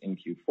users in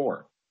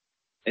Q4,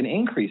 an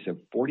increase of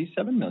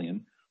 47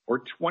 million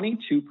or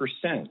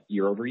 22%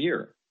 year over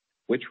year,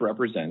 which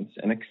represents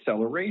an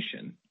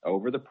acceleration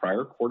over the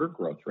prior quarter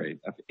growth rate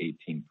of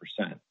 18%.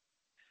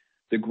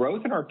 The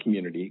growth in our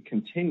community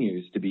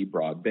continues to be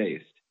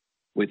broad-based,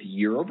 with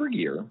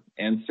year-over-year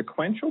and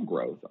sequential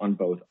growth on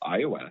both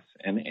iOS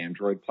and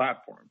Android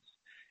platforms,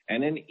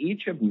 and in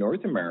each of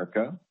North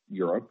America,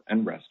 Europe,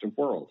 and rest of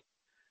world.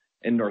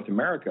 In North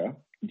America,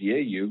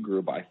 DAU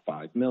grew by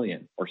 5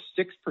 million, or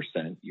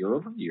 6%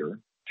 year-over-year,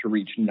 to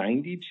reach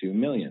 92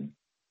 million.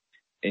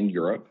 In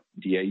Europe,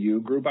 DAU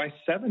grew by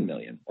 7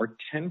 million, or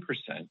 10%,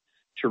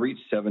 to reach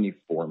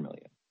 74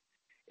 million.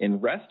 In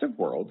rest of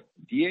world,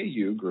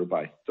 DAU grew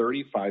by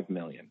 35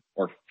 million,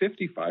 or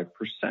 55%,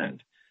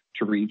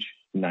 to reach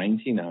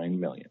 99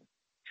 million.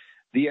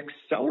 The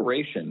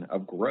acceleration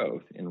of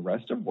growth in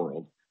rest of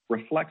world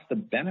reflects the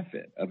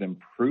benefit of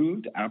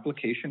improved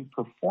application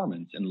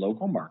performance in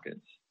local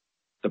markets,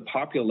 the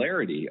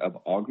popularity of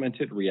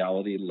augmented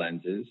reality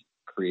lenses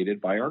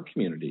created by our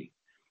community,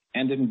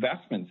 and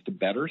investments to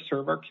better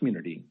serve our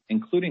community,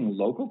 including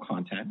local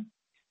content,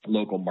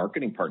 local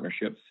marketing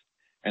partnerships,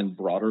 and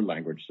broader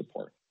language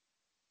support.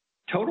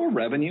 Total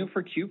revenue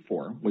for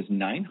Q4 was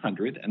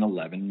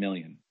 $911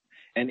 million,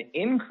 an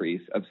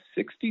increase of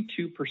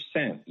 62%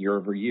 year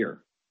over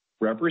year,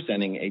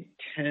 representing a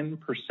 10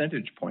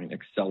 percentage point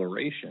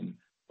acceleration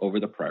over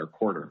the prior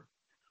quarter,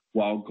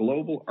 while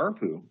global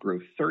ARPU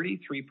grew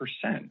 33%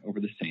 over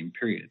the same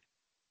period.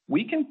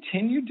 We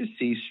continued to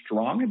see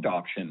strong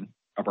adoption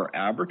of our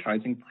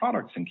advertising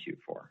products in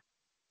Q4.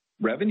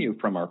 Revenue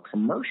from our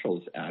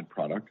commercials ad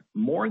product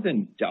more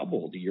than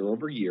doubled year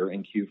over year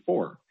in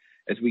Q4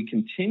 as we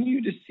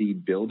continue to see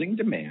building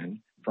demand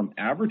from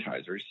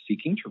advertisers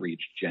seeking to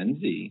reach Gen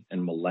Z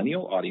and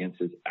millennial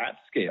audiences at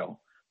scale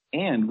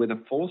and with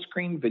a full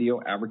screen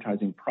video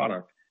advertising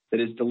product that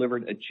is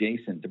delivered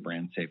adjacent to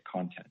brand safe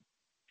content.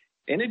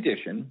 In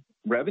addition,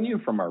 revenue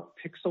from our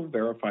Pixel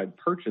verified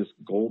purchase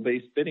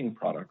goal-based bidding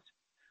products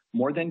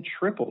more than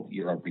tripled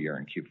year over year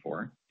in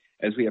Q4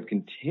 as we have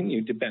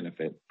continued to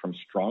benefit from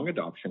strong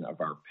adoption of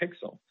our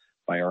Pixel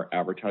by our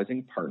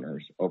advertising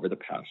partners over the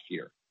past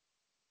year.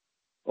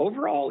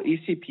 Overall,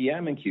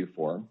 eCPM in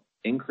Q4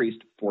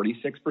 increased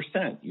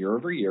 46% year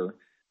over year,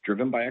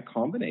 driven by a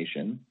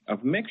combination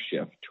of mix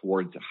shift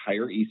towards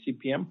higher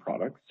eCPM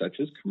products such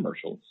as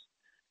commercials,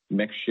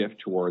 mix shift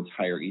towards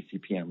higher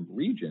eCPM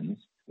regions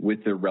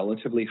with the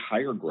relatively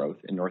higher growth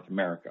in North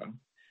America,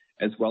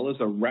 as well as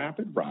a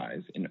rapid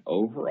rise in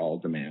overall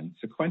demand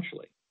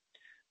sequentially.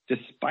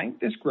 Despite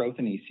this growth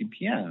in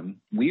eCPM,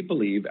 we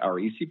believe our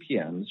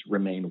eCPMs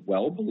remain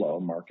well below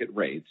market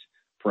rates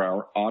for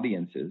our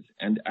audiences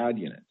and ad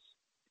units.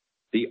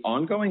 The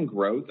ongoing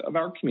growth of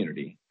our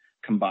community,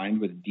 combined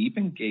with deep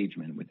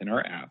engagement within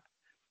our app,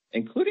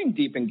 including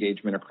deep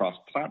engagement across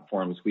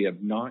platforms we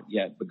have not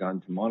yet begun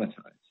to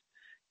monetize,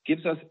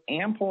 gives us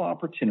ample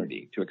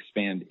opportunity to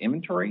expand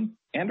inventory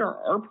and our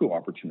ARPU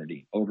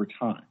opportunity over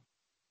time.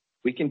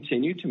 We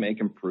continue to make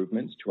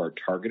improvements to our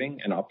targeting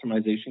and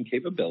optimization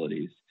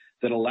capabilities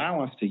that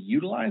allow us to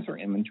utilize our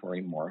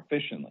inventory more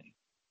efficiently.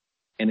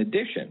 In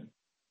addition,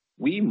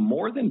 we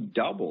more than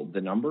doubled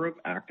the number of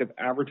active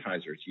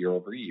advertisers year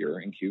over year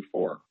in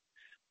Q4,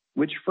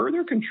 which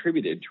further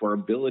contributed to our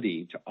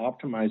ability to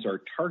optimize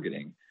our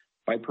targeting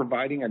by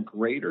providing a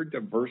greater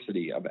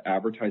diversity of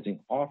advertising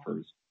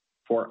offers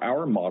for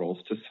our models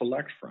to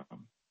select from.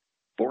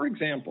 For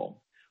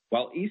example,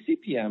 while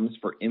eCPMs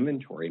for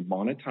inventory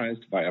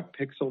monetized via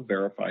Pixel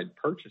verified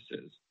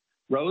purchases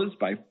rose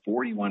by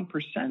 41%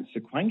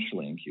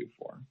 sequentially in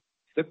Q4,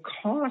 the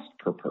cost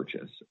per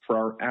purchase for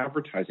our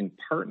advertising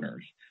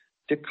partners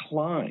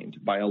declined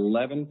by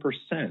 11%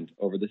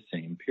 over the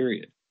same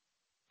period.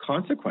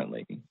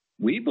 Consequently,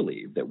 we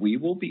believe that we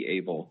will be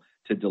able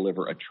to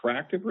deliver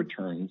attractive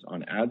returns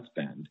on ad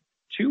spend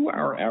to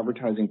our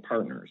advertising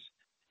partners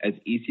as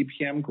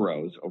eCPM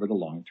grows over the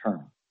long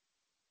term.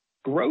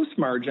 Gross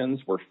margins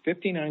were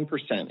 59%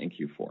 in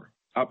Q4,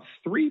 up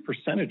 3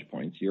 percentage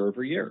points year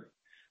over year.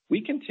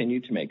 We continue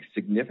to make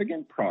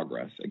significant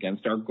progress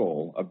against our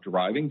goal of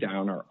driving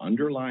down our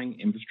underlying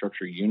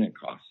infrastructure unit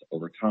costs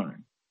over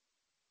time.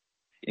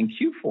 In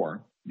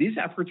Q4, these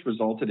efforts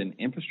resulted in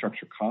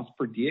infrastructure cost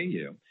per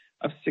DAU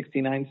of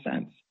 69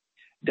 cents,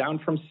 down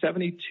from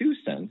 72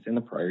 cents in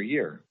the prior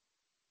year.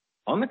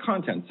 On the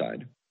content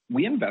side,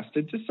 we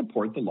invested to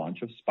support the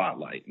launch of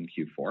Spotlight in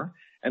Q4,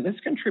 and this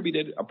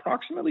contributed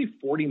approximately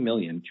 $40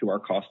 million to our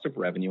cost of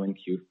revenue in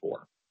Q4,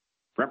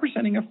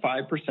 representing a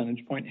 5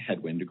 percentage point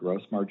headwind to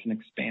gross margin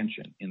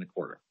expansion in the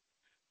quarter.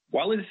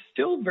 While it is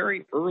still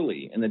very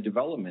early in the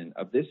development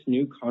of this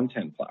new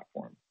content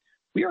platform,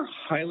 we are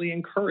highly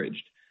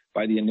encouraged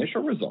by the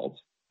initial results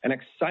and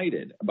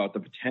excited about the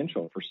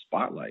potential for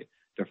Spotlight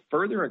to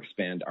further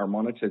expand our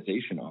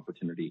monetization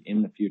opportunity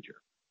in the future.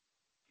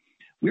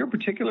 We are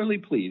particularly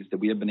pleased that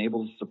we have been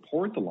able to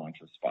support the launch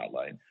of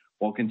Spotlight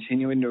while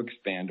continuing to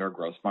expand our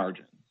gross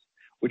margins,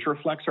 which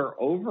reflects our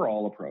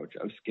overall approach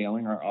of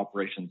scaling our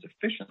operations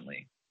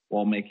efficiently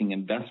while making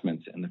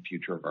investments in the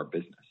future of our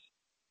business.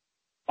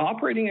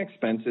 Operating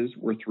expenses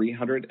were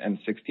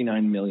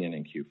 $369 million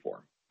in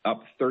Q4,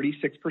 up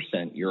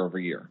 36% year over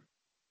year.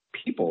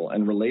 People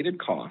and related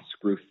costs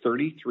grew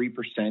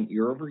 33%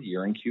 year over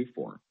year in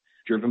Q4,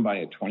 driven by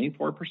a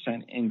 24%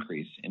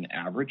 increase in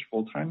average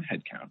full-time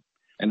headcount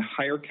and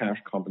higher cash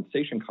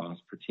compensation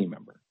costs per team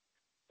member.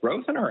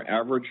 Growth in our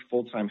average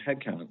full-time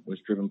headcount was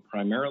driven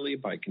primarily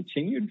by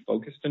continued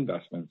focused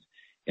investments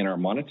in our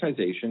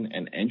monetization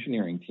and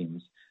engineering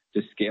teams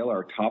to scale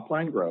our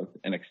top-line growth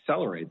and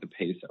accelerate the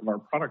pace of our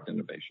product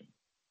innovation.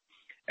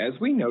 As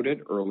we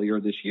noted earlier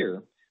this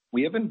year,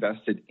 we have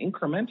invested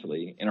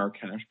incrementally in our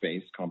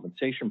cash-based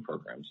compensation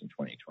programs in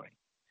 2020.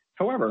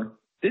 However,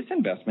 this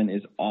investment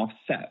is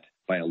offset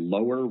by a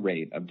lower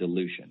rate of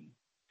dilution.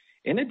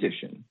 In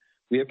addition,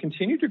 we have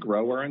continued to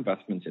grow our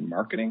investments in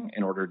marketing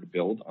in order to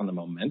build on the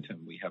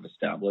momentum we have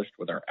established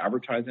with our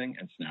advertising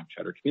and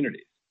Snapchatter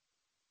communities.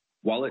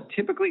 While it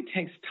typically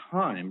takes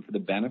time for the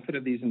benefit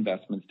of these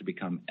investments to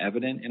become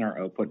evident in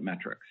our output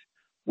metrics,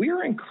 we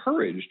are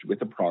encouraged with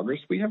the progress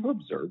we have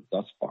observed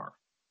thus far.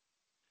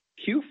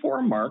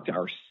 Q4 marked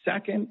our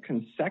second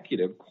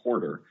consecutive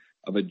quarter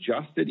of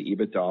adjusted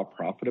EBITDA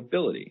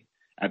profitability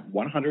at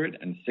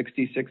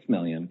 $166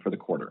 million for the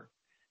quarter,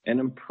 an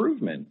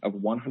improvement of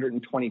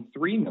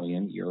 $123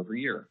 million year over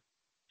year.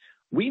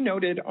 We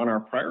noted on our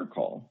prior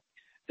call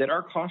that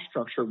our cost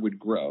structure would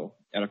grow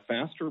at a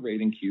faster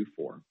rate in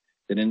Q4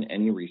 than in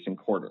any recent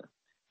quarter.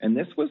 And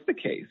this was the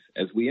case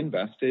as we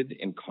invested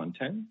in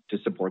content to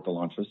support the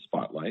launch of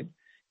Spotlight,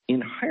 in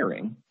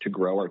hiring to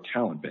grow our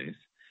talent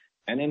base,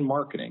 and in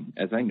marketing,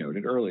 as I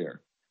noted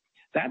earlier.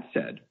 That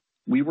said,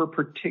 we were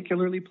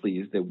particularly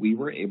pleased that we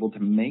were able to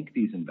make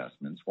these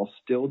investments while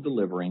still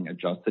delivering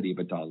adjusted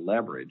EBITDA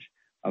leverage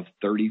of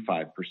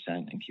 35%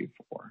 in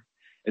Q4,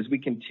 as we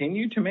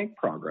continue to make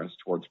progress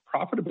towards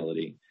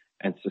profitability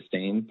and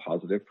sustain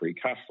positive free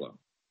cash flow.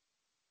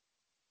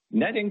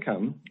 Net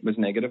income was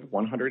negative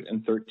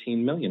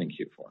 $113 million in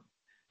Q4,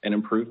 an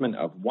improvement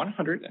of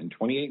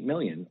 $128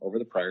 million over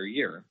the prior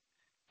year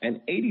and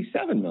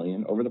 $87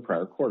 million over the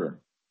prior quarter.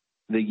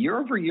 The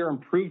year-over-year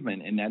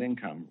improvement in net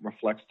income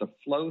reflects the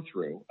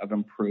flow-through of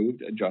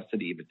improved adjusted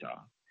EBITDA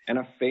and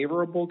a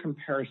favorable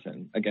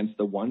comparison against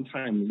the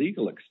one-time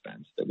legal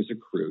expense that was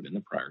accrued in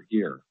the prior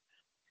year.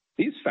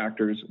 These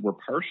factors were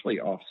partially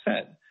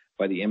offset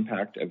by the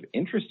impact of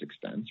interest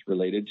expense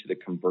related to the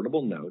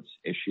convertible notes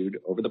issued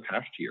over the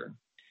past year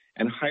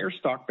and higher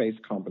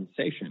stock-based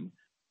compensation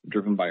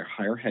driven by a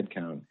higher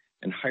headcount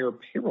and higher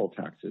payroll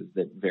taxes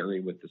that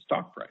vary with the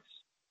stock price.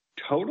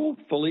 Total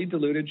fully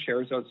diluted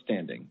shares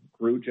outstanding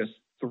grew just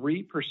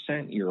 3%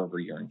 year over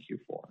year in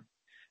Q4,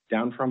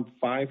 down from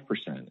 5%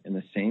 in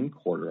the same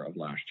quarter of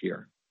last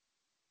year.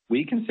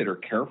 We consider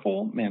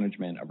careful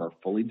management of our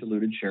fully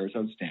diluted shares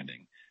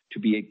outstanding to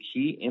be a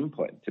key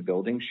input to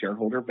building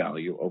shareholder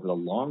value over the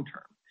long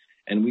term,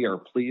 and we are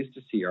pleased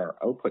to see our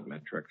output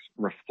metrics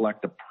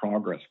reflect the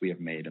progress we have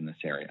made in this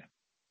area.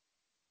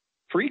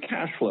 Free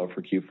cash flow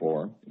for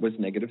Q4 was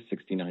negative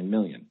 $69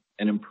 million,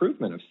 an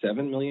improvement of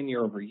 $7 million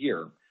year over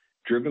year,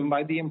 driven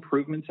by the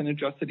improvements in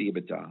adjusted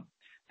EBITDA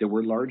that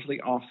were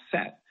largely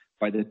offset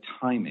by the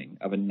timing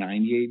of a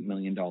 $98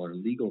 million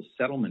legal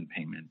settlement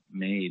payment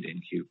made in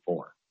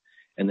Q4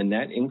 and the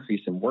net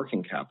increase in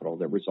working capital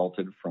that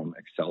resulted from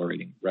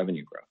accelerating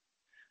revenue growth.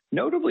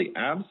 Notably,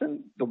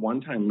 absent the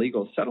one-time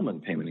legal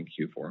settlement payment in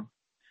Q4,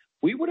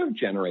 we would have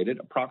generated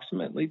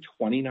approximately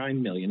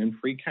 $29 million in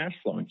free cash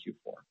flow in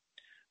Q4,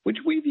 which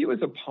we view as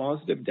a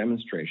positive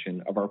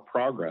demonstration of our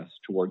progress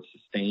towards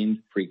sustained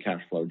free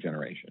cash flow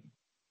generation.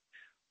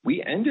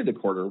 We ended the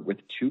quarter with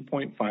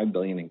 $2.5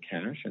 billion in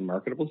cash and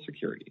marketable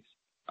securities,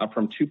 up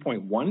from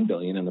 $2.1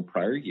 billion in the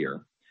prior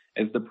year,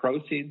 as the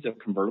proceeds of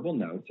convertible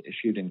notes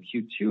issued in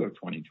Q2 of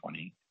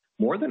 2020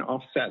 more than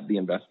offset the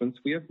investments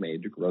we have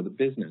made to grow the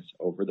business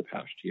over the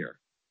past year.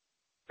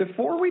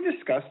 Before we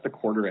discuss the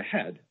quarter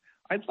ahead,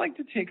 I'd like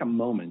to take a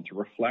moment to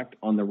reflect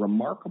on the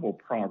remarkable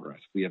progress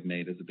we have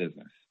made as a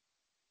business.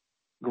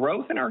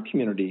 Growth in our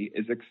community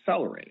is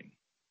accelerating,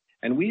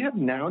 and we have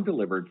now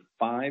delivered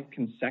 5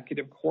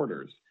 consecutive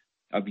quarters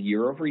of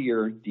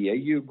year-over-year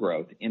DAU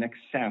growth in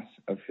excess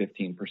of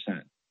 15%.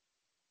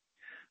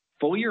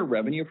 Full-year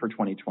revenue for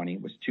 2020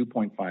 was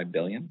 $2.5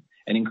 billion,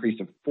 an increase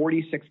of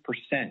 46%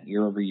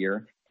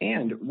 year-over-year,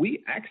 and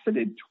we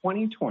exited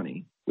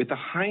 2020 with the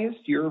highest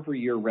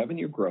year-over-year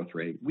revenue growth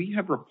rate we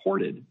have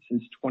reported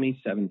since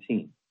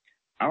 2017.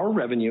 Our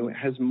revenue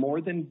has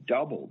more than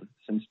doubled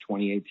since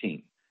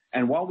 2018,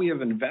 and while we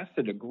have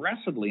invested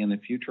aggressively in the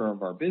future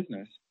of our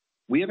business,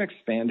 we have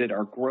expanded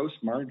our gross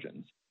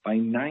margins by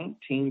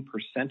 19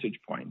 percentage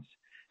points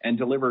and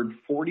delivered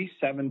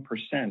 47%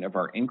 of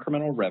our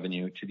incremental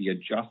revenue to the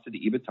adjusted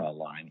EBITDA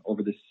line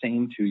over the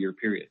same 2-year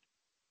period.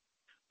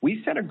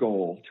 We set a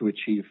goal to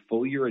achieve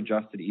full-year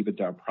adjusted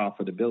EBITDA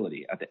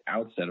profitability at the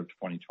outset of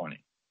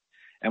 2020.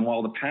 And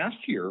while the past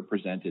year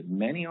presented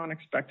many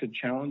unexpected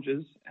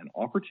challenges and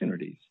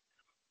opportunities,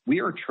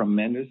 we are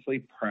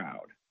tremendously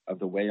proud of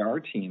the way our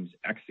teams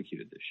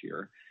executed this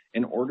year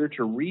in order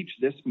to reach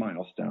this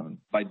milestone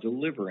by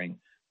delivering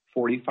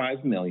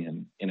 $45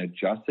 million in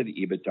adjusted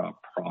EBITDA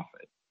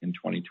profit in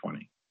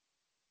 2020.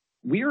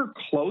 We are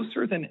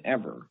closer than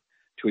ever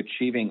to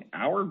achieving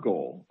our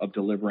goal of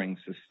delivering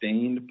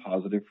sustained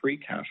positive free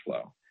cash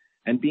flow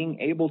and being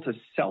able to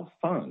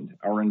self-fund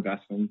our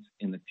investments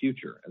in the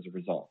future as a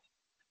result.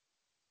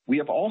 We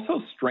have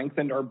also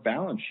strengthened our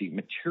balance sheet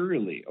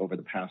materially over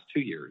the past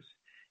 2 years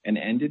and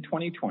ended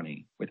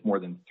 2020 with more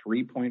than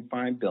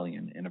 $3.5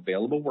 billion in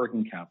available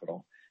working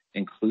capital,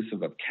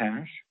 inclusive of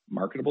cash,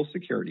 marketable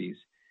securities,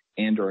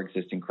 and our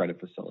existing credit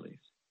facilities.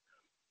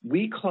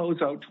 We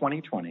close out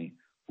 2020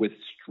 with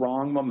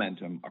strong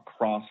momentum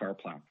across our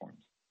platforms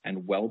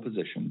and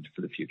well-positioned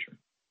for the future.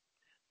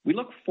 We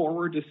look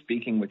forward to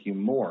speaking with you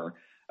more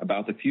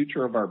about the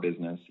future of our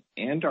business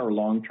and our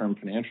long-term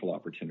financial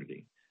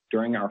opportunity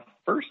during our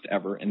first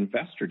ever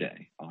Investor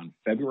Day on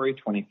February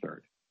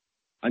 23rd.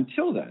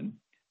 Until then,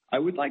 I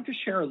would like to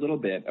share a little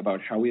bit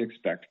about how we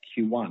expect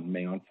Q1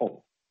 may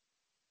unfold.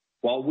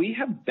 While we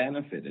have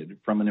benefited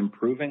from an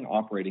improving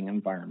operating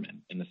environment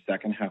in the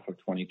second half of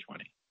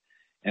 2020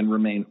 and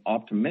remain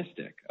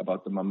optimistic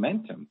about the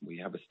momentum we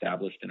have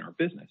established in our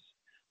business,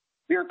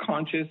 we are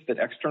conscious that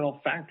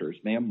external factors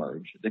may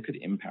emerge that could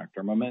impact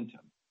our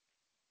momentum.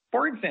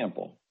 For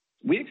example,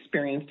 we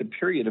experienced a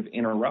period of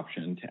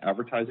interruption to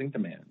advertising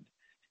demand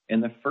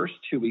in the first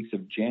 2 weeks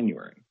of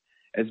January,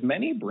 as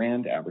many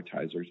brand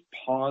advertisers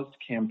paused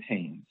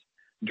campaigns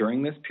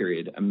during this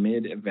period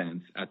amid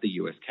events at the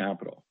U.S.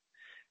 Capitol,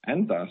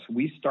 and thus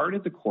we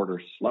started the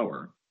quarter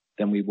slower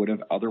than we would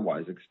have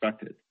otherwise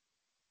expected.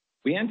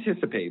 We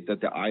anticipate that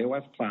the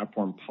iOS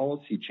platform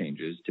policy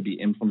changes to be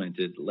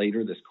implemented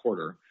later this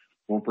quarter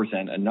will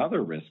present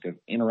another risk of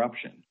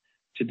interruption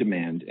to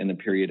demand in the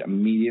period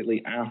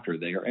immediately after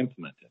they are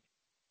implemented.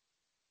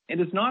 It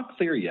is not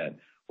clear yet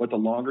what the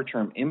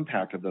longer-term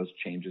impact of those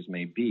changes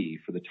may be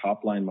for the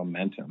top-line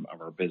momentum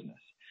of our business,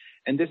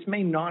 and this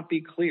may not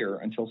be clear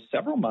until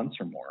several months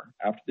or more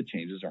after the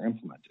changes are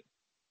implemented.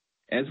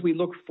 As we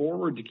look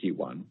forward to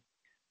Q1,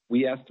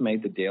 we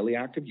estimate the daily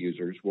active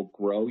users will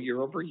grow year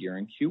over year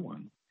in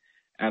Q1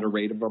 at a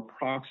rate of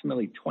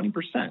approximately 20%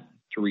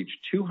 to reach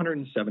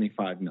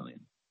 275 million.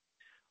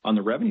 On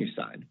the revenue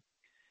side,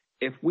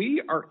 if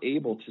we are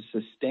able to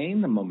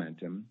sustain the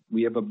momentum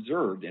we have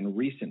observed in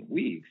recent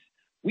weeks,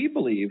 we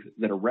believe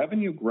that a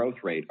revenue growth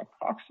rate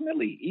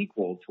approximately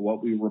equal to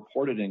what we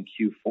reported in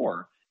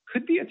Q4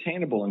 could be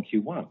attainable in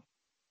Q1.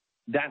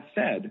 That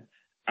said,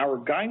 our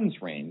guidance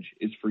range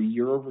is for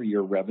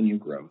year-over-year revenue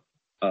growth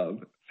of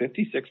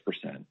 56%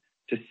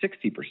 to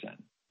 60%,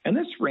 and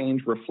this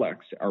range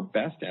reflects our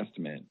best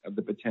estimate of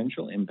the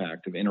potential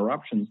impact of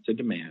interruptions to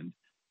demand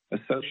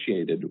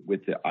associated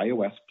with the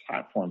iOS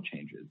platform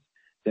changes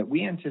that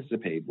we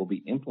anticipate will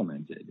be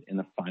implemented in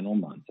the final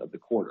months of the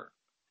quarter.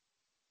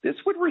 This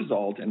would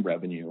result in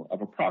revenue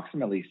of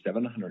approximately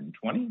 $720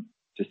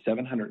 to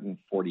 $740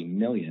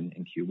 million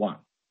in Q1.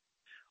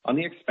 On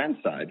the expense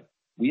side,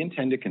 we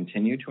intend to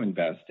continue to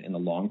invest in the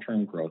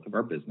long-term growth of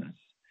our business,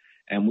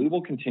 and we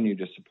will continue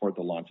to support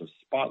the launch of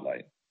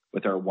Spotlight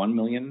with our $1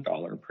 million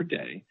per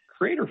day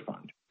creator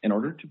fund in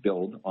order to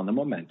build on the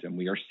momentum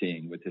we are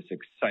seeing with this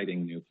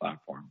exciting new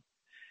platform.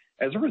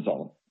 As a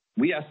result,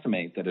 we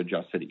estimate that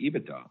adjusted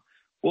EBITDA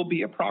will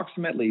be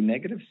approximately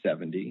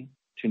 -$70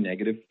 to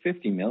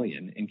 -$50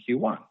 million in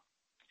Q1.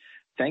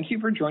 Thank you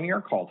for joining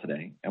our call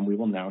today, and we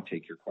will now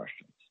take your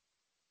questions.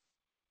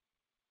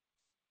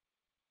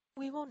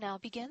 We will now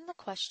begin the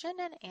question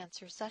and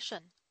answer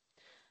session.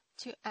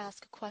 To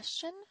ask a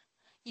question,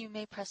 you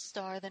may press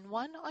star then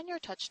 1 on your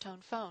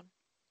touch-tone phone.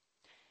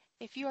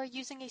 If you are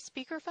using a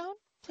speakerphone,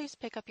 please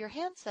pick up your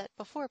handset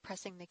before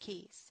pressing the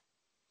keys.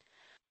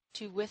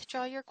 To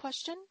withdraw your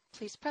question,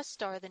 please press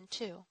star then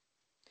 2.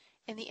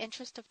 In the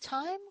interest of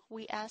time,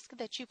 we ask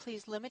that you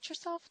please limit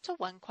yourself to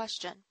one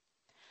question.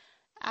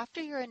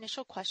 After your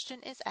initial question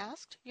is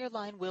asked, your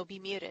line will be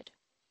muted.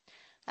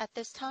 At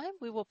this time,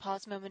 we will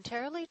pause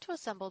momentarily to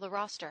assemble the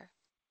roster.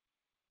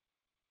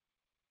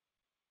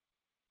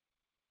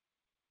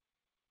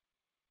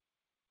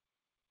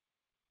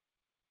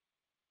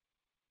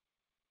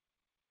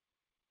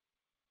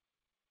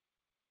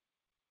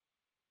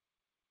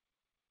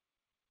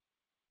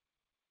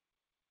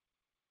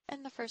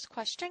 And the first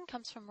question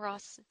comes from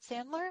Ross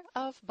Sandler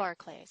of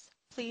Barclays.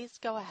 Please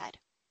go ahead.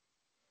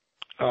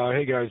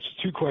 Hey guys,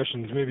 2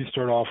 questions. Maybe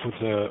start off with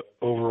the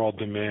overall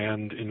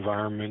demand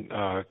environment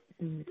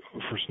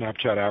for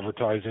Snapchat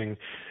advertising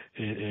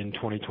in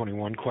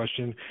 2021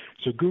 question.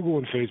 So Google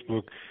and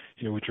Facebook,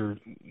 which are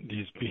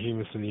these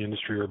behemoths in the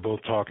industry, are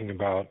both talking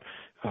about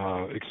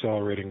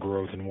accelerating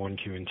growth in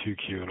 1Q and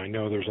 2Q. And I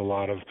know there's a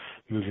lot of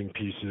moving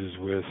pieces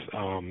with,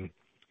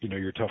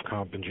 your tough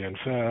comp in Jan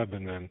Feb,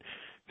 and then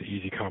the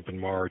easy comp in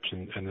March,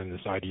 and then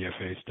this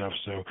IDFA stuff.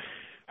 So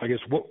I guess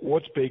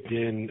what's baked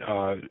in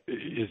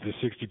is the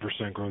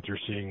 60% growth you're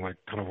seeing, like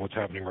kind of what's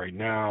happening right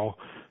now.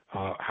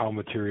 How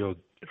material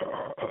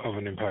of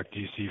an impact do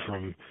you see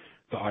from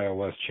the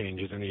iOS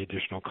changes? Any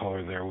additional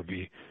color there would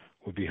be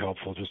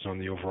helpful just on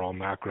the overall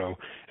macro.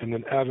 And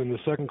then Evan, the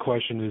second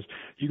question is,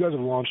 you guys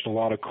have launched a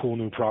lot of cool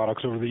new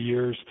products over the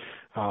years.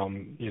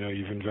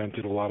 You've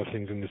invented a lot of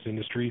things in this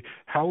industry.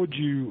 How would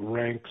you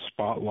rank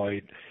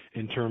Spotlight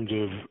in terms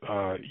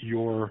of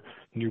your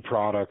new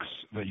products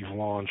that you've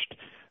launched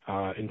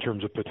in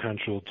terms of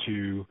potential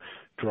to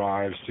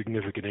drive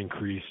significant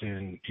increase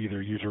in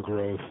either user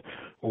growth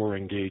or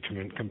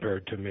engagement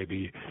compared to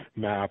maybe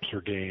maps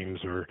or games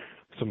or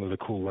some of the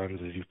cool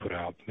lenses you've put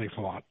out? Thanks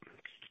a lot.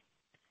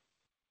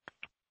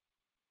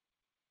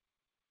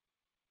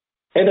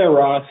 Hey there,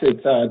 Ross.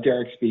 It's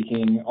Derek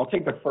speaking. I'll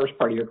take the first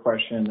part of your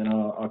question, and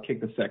I'll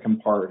kick the second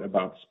part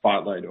about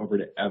Spotlight over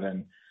to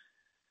Evan.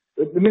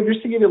 Maybe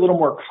just to give you a little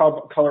more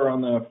color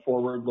on the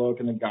forward look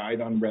and the guide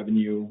on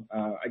revenue,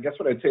 I guess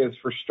what I'd say is,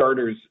 for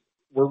starters,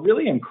 we're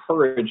really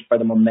encouraged by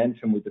the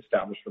momentum we've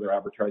established with our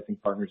advertising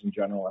partners in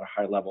general at a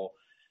high level.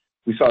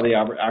 We saw the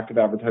active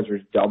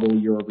advertisers double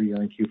year over year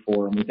in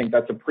Q4, and we think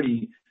that's a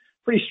pretty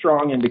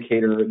strong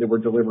indicator that we're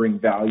delivering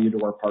value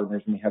to our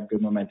partners and we have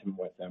good momentum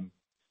with them.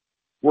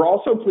 We're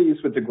also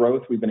pleased with the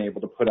growth we've been able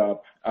to put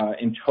up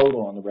in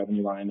total on the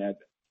revenue line at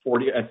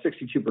 62%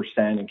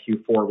 in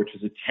Q4, which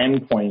is a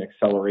 10-point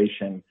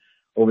acceleration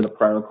over the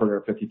prior quarter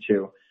of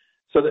 52.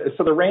 So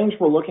the range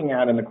we're looking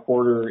at in the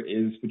quarter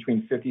is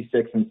between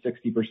 56 and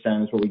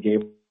 60% is what we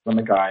gave on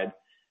the guide,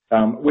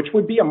 which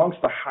would be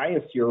amongst the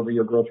highest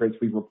year-over-year growth rates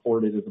we've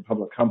reported as a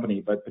public company,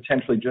 but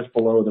potentially just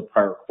below the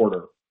prior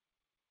quarter.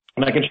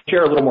 And I can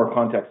share a little more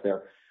context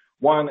there.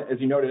 One, as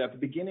you noted, at the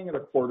beginning of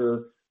the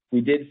quarter, we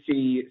did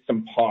see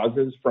some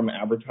pauses from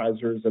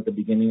advertisers at the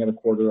beginning of the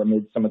quarter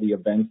amid some of the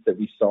events that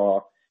we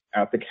saw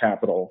at the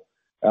Capitol.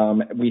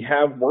 We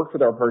have worked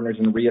with our partners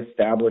and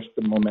reestablished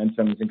the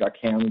momentums and got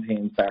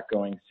campaigns back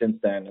going since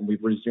then, and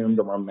we've resumed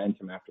the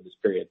momentum after this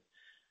period.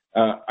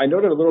 I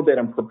noted a little bit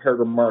in prepared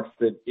remarks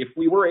that if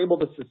we were able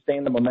to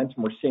sustain the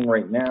momentum we're seeing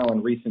right now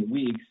in recent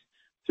weeks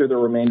through the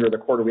remainder of the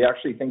quarter, we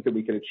actually think that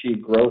we could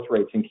achieve growth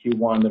rates in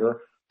Q1 that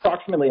are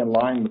approximately in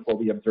line with what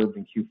we observed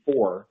in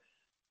Q4.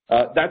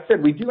 That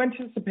said, we do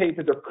anticipate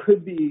that there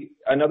could be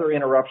another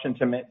interruption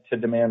to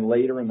demand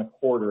later in the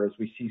quarter as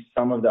we see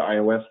some of the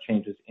iOS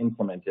changes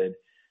implemented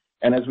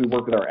and as we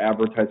work with our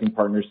advertising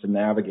partners to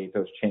navigate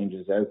those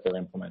changes as they're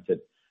implemented.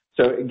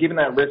 So given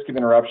that risk of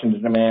interruption to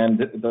demand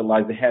that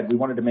lies ahead, we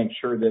wanted to make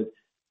sure that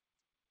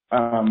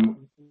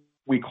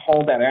we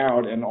call that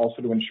out and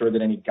also to ensure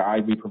that any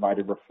guide we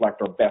provided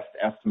reflect our best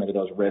estimate of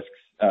those risks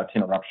to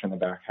interruption in the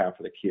back half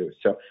of the queue.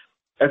 So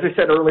as I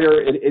said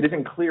earlier, it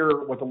isn't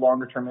clear what the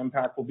longer-term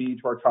impact will be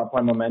to our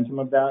top-line momentum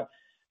of that.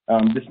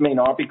 This may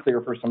not be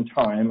clear for some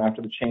time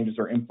after the changes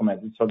are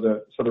implemented. So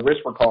the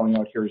risk we're calling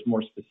out here is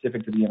more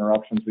specific to the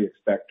interruptions we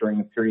expect during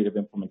the period of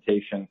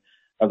implementation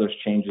of those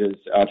changes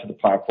to the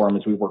platform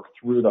as we work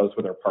through those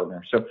with our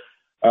partners. So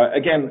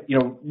again,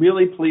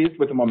 really pleased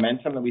with the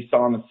momentum that we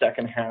saw in the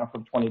second half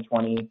of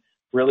 2020,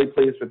 really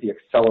pleased with the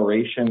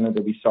acceleration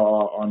that we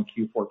saw on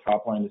Q4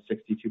 top line to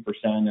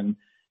 62%,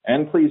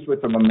 and pleased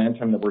with the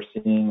momentum that we're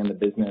seeing in the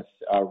business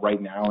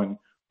right now and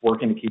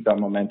working to keep that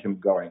momentum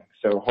going.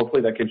 So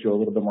hopefully that gives you a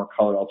little bit more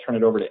color. I'll turn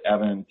it over to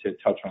Evan to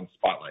touch on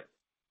Spotlight.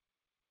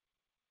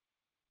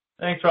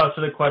 Thanks, Ross,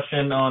 for the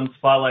question on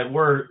Spotlight.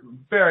 We're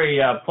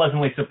very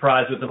pleasantly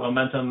surprised with the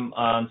momentum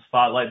on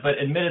Spotlight, but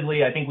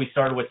admittedly, I think we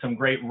started with some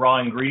great raw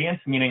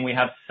ingredients, meaning we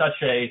have such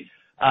a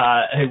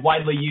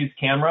widely used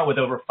camera with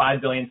over 5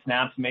 billion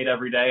snaps made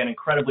every day, an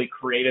incredibly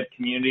creative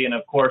community, and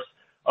of course,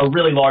 a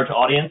really large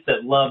audience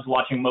that loves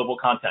watching mobile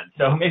content.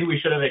 So maybe we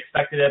should have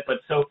expected it, but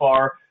so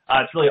far,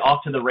 it's really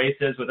off to the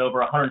races with over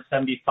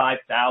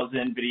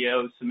 175,000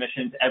 video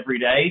submissions every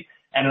day,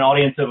 and an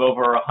audience of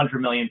over 100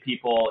 million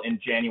people in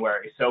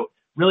January. So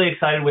really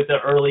excited with the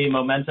early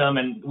momentum.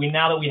 And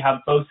now that we have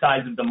both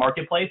sides of the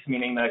marketplace,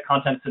 meaning the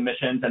content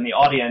submissions and the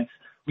audience,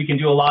 we can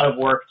do a lot of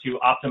work to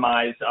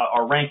optimize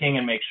our ranking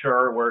and make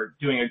sure we're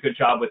doing a good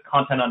job with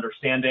content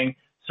understanding,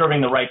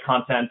 serving the right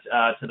content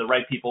to the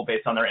right people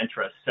based on their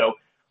interests. So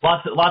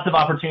lots of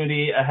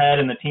opportunity ahead,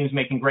 and the team's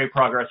making great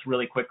progress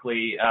really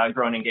quickly,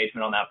 growing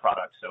engagement on that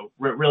product. So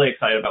we're really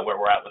excited about where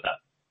we're at with that.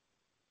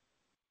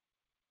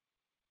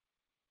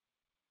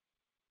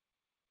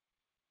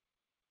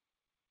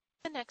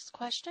 The next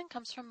question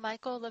comes from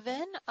Michael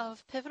Levin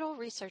of Pivotal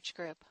Research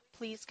Group.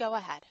 Please go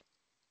ahead.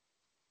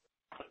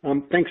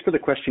 Thanks for the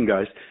question,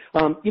 guys.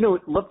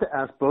 Love to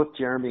ask both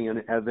Jeremy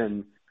and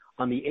Evan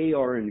on the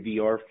AR and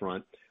VR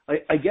front.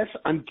 I guess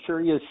I'm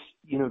curious,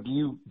 do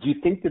you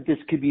think that this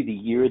could be the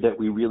year that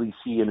we really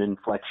see an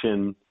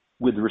inflection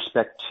with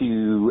respect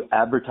to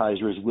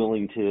advertisers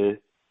willing to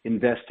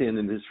invest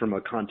in this from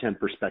a content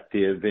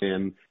perspective?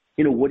 And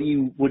what do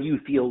you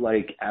feel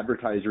like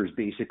advertisers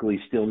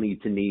basically still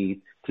need to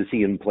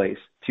see in place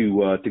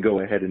to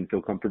go ahead and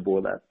feel comfortable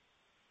with that?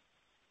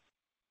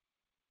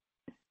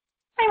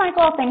 Hi,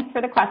 Michael. Thanks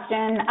for the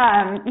question.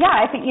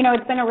 I think,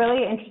 it's been a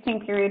really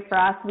interesting period for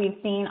us. We've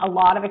seen a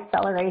lot of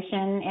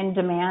acceleration in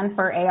demand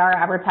for AR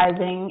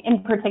advertising,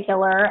 in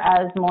particular,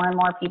 as more and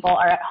more people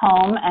are at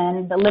home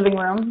and the living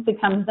room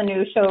becomes the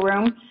new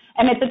showroom.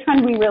 And it's a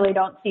trend we really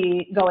don't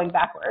see going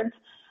backwards.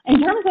 In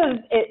terms of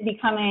it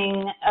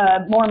becoming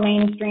more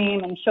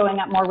mainstream and showing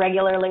up more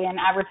regularly in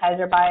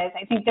advertiser buys,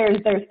 I think there's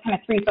kind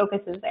of three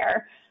focuses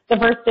there. The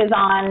first is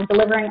on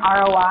delivering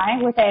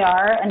ROI with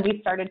AR, and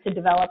we've started to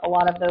develop a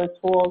lot of those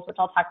tools, which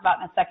I'll talk about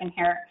in a second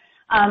here.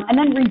 And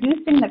then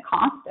reducing the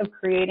cost of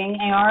creating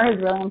AR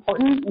is really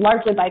important,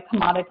 largely by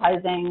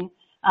commoditizing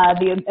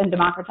and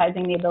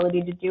democratizing the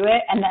ability to do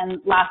it. And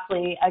then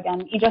lastly,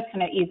 again, just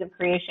kind of ease of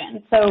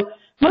creation. So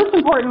most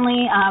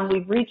importantly,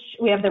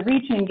 we have the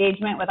reach and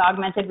engagement with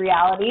augmented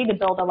reality to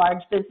build a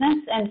large business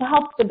and to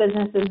help the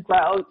businesses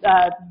grow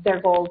their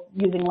goals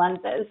using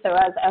lenses. So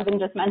as Evan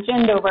just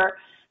mentioned, over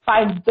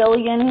 5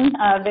 billion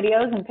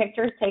videos and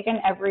pictures taken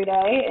every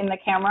day in the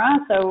camera.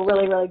 So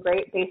really, really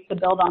great base to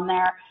build on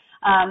there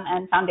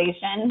and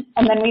foundation.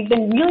 And then we've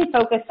been really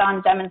focused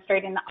on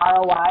demonstrating the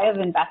ROI of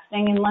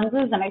investing in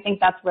lenses, and I think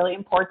that's really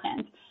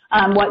important.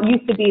 What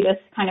used to be this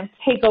kind of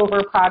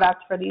takeover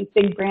product for these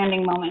big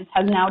branding moments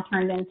has now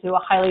turned into a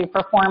highly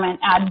performant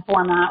ad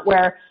format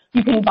where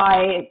you can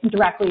buy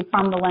directly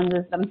from the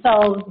lenses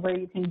themselves, where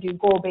you can do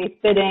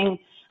goal-based bidding,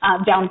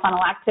 down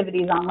funnel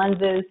activities on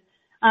lenses.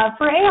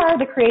 For AR,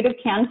 the creative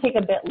can take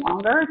a bit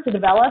longer to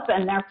develop,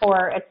 and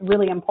therefore it's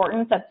really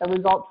important that the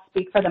results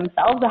speak for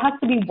themselves. It has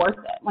to be worth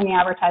it when the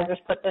advertisers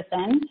put this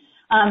in.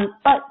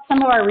 But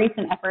some of our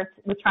recent efforts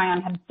with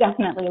Tryon have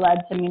definitely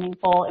led to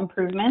meaningful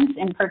improvements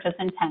in purchase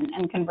intent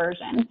and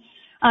conversion.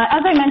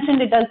 As I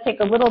mentioned, it does take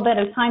a little bit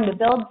of time to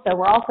build, so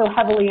we're also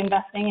heavily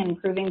investing in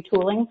improving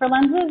tooling for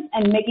lenses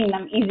and making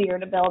them easier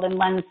to build in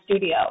Lens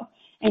Studio,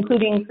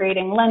 including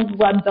creating Lens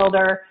Web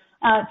Builder,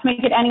 to make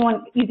it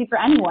easy for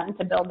anyone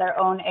to build their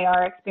own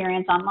AR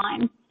experience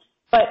online.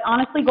 But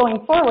honestly,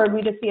 going forward,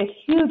 we just see a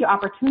huge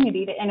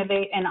opportunity to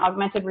innovate in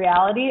augmented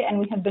reality, and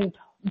we have been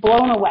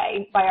blown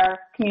away by our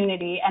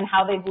community and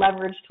how they've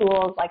leveraged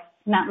tools like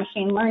Snap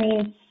Machine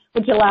Learning,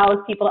 which allows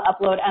people to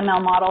upload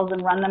ML models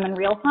and run them in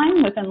real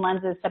time within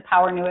Lenses to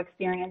power new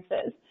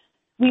experiences.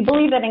 We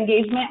believe that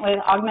engagement with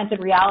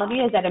augmented reality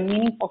is at a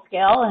meaningful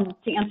scale, and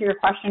to answer your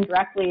question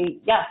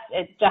directly, yes,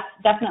 it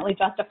definitely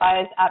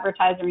justifies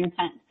advertiser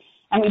intent,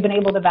 and we've been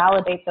able to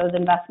validate those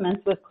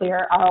investments with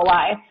clear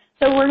ROI.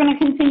 So we're going to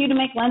continue to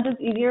make Lenses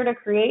easier to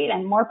create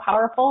and more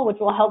powerful, which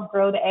will help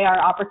grow the AR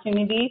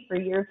opportunity for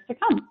years to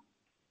come.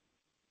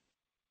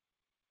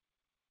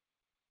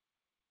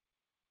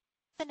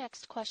 The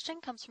next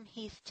question comes from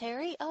Heath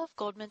Terry of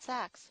Goldman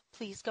Sachs.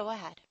 Please go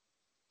ahead.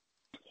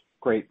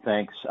 Great,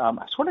 thanks. I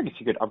was wondering if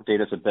you could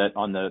update us a bit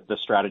on the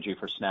strategy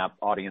for Snap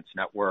Audience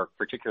Network,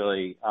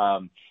 particularly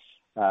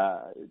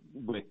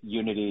with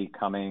Unity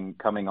coming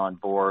on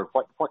board.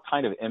 What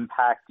kind of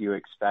impact do you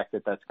expect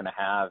that's going to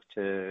have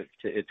to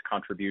its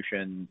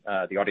contribution,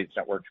 the Audience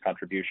Network's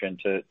contribution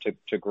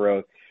to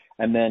growth?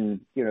 And then,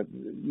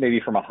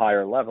 maybe from a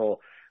higher level,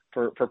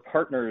 for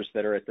partners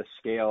that are at the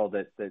scale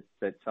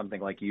that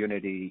something like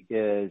Unity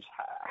is,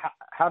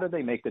 how do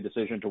they make the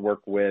decision to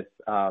work with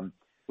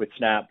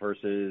Snap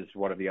versus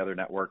one of the other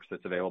networks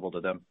that's available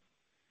to them?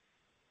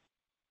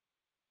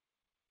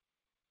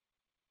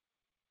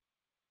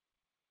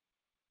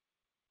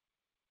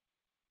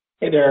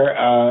 Hey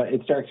there,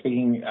 it's Derek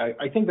speaking.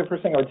 I think the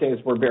first thing I would say is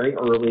we're very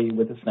early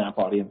with the Snap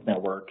Audience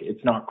Network.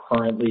 It's not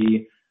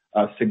currently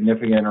a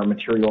significant or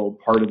material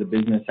part of the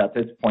business at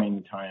this point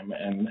in time,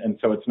 and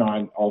so it's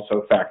not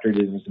also factored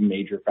in as a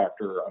major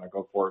factor on a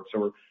go forward.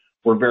 So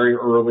we're very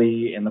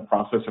early in the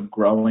process of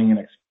growing and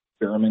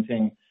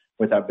experimenting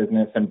with that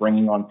business and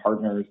bringing on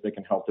partners that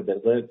can help to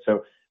build it.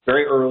 So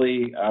very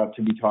early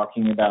to be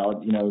talking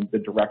about the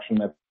direction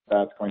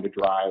that's going to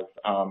drive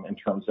in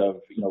terms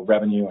of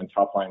revenue and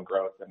top line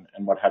growth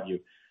and what have you.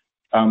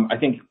 I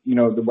think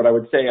what I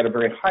would say at a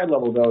very high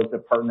level though is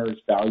that partners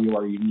value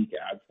our unique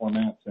ad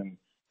formats,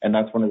 and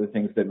that's one of the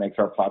things that makes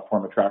our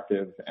platform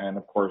attractive. And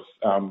of course,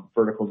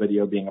 vertical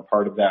video being a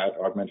part of that,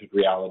 augmented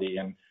reality,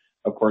 and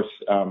of course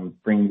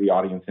bringing the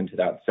audience into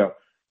that. So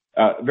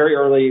very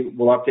early,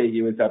 we'll update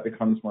you as that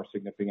becomes more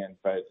significant,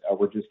 but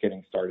we're just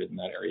getting started in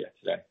that area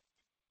today.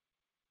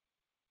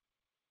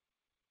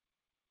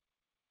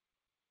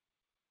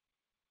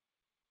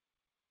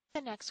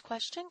 The next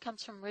question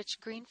comes from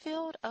Rich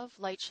Greenfield of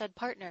LightShed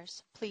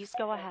Partners. Please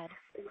go ahead.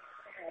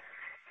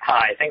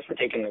 Hi, thanks for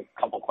taking a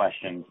couple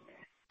questions.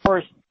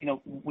 First,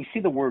 we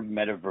see the word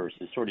metaverse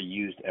is sort of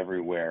used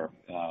everywhere,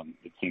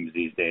 it seems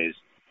these days.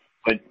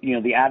 But,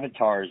 the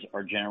avatars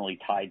are generally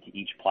tied to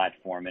each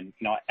platform. And,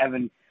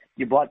 Evan,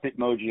 you brought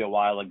Bitmoji a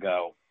while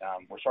ago.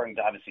 We're starting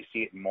to obviously see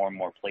it in more and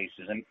more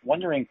places. And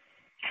wondering,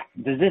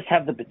 does this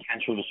have the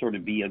potential to sort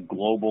of be a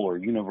global or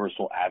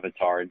universal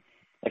avatar?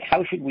 Like,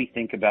 how should we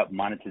think about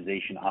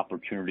monetization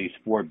opportunities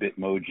for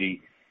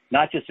Bitmoji,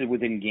 not just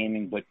within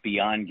gaming, but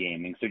beyond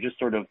gaming? So just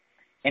sort of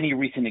any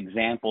recent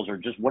examples, or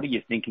just what are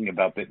you thinking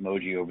about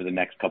Bitmoji over the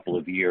next couple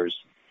of years?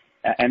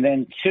 And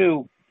then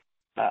two,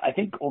 I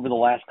think over the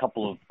last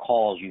couple of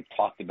calls, you've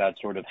talked about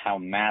sort of how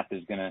Map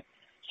is going to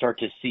start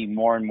to see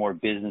more and more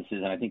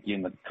businesses. And I think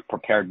in the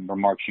prepared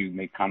remarks, you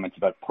made comments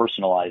about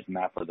personalized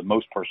Map, or the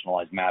most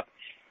personalized Map.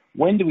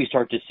 When do we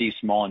start to see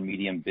small and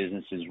medium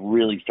businesses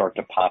really start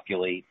to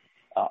populate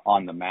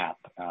on the Map?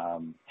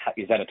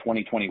 Is that a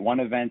 2021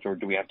 event, or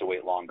do we have to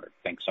wait longer?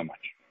 Thanks so much.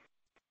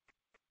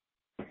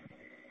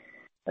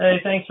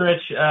 Hey, thanks,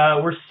 Rich.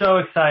 We're so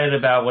excited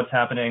about what's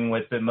happening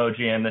with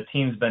Bitmoji, and the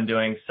team's been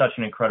doing such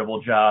an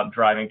incredible job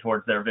driving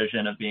towards their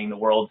vision of being the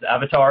world's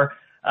avatar.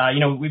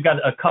 We've got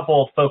a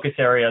couple focus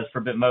areas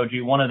for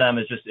Bitmoji. One of them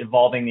is just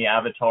evolving the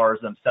avatars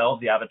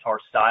themselves, the avatar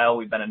style.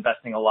 We've been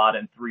investing a lot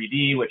in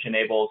 3D, which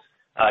enables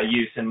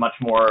use in much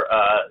more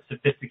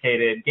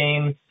sophisticated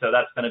games. So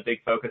that's been a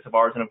big focus of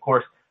ours. And of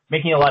course,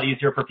 making it a lot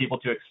easier for people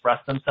to express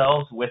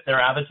themselves with their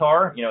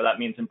avatar. That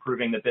means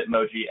improving the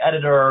Bitmoji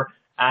editor,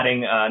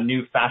 adding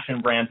new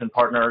fashion brands and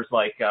partners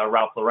like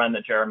Ralph Lauren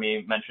that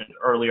Jeremy mentioned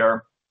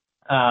earlier.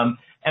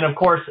 And of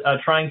course,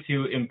 trying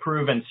to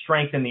improve and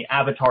strengthen the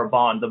avatar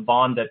bond, the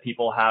bond that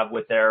people have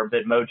with their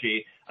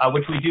Bitmoji,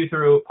 which we do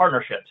through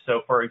partnerships.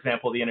 So for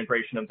example, the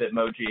integration of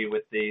Bitmoji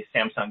with the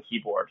Samsung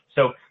keyboard.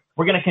 So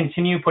we're going to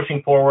continue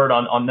pushing forward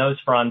on those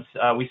fronts.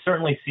 We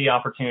certainly see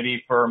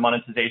opportunity for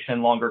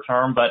monetization longer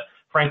term, but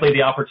frankly,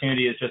 the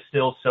opportunity is just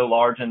still so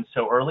large and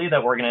so early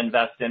that we're going to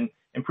invest in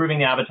improving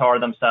the avatar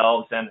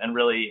themselves and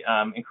really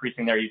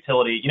increasing their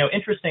utility.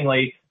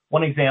 Interestingly,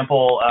 one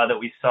example that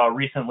we saw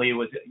recently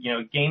was,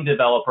 a game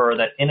developer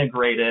that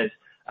integrated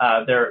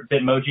their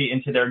Bitmoji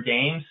into their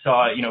games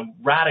saw,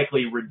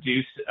 radically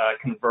reduce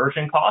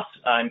conversion costs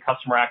and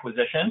customer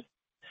acquisition,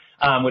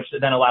 which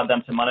then allowed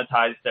them to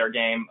monetize their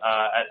game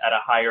at a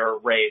higher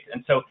rate.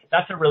 And so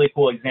that's a really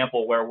cool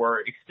example where we're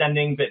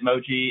extending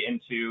Bitmoji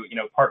into,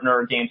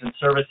 partner games and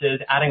services,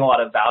 adding a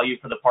lot of value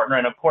for the partner,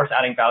 and of course,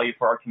 adding value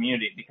for our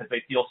community because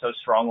they feel so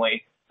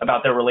strongly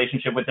about their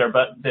relationship with their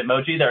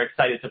Bitmoji. They're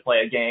excited to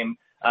play a game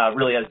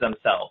really as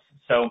themselves.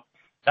 So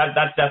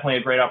that's definitely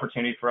a great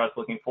opportunity for us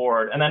looking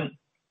forward. And then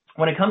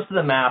when it comes to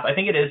the map, I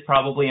think it is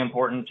probably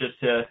important just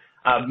to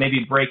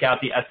maybe break out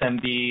the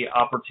SMB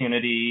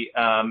opportunity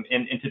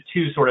into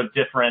two sort of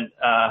different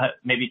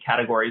maybe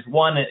categories.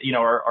 One,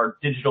 are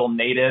digital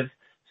native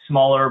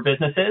smaller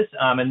businesses,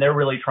 and they're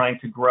really trying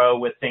to grow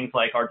with things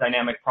like our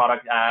dynamic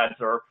product ads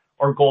or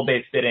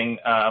goal-based bidding,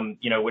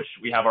 which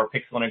we have our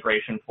Pixel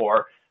integration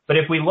for. But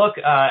if we look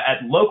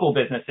at local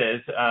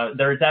businesses,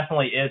 there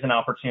definitely is an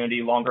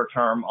opportunity longer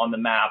term on the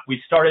map.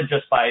 We started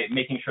just by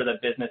making sure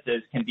that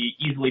businesses can be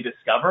easily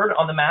discovered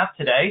on the map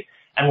today,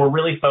 and we're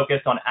really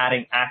focused on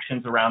adding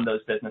actions around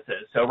those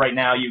businesses. So right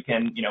now you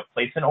can,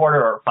 place an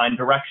order or find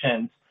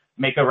directions,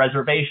 make a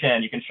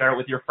reservation, you can share it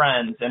with your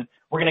friends, and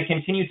we're going to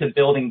continue to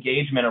build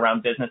engagement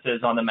around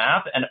businesses on the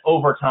map, and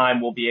over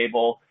time we'll be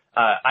able,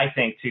 I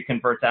think, to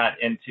convert that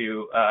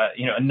into,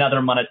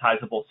 another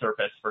monetizable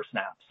surface for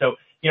Snap. So,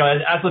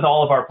 as with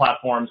all of our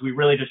platforms, we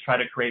really just try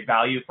to create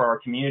value for our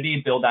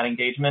community, build that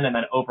engagement, and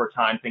then over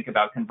time think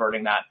about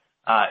converting that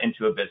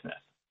into a business.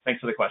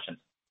 Thanks for the question.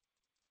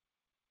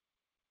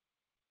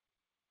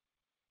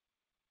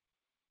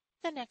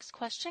 The next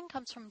question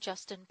comes from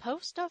Justin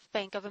Post of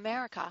Bank of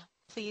America.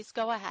 Please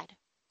go ahead.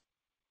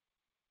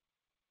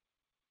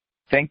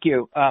 Thank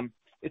you.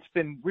 It's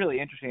been really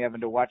interesting,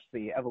 Evan, to watch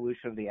the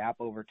evolution of the app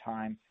over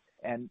time.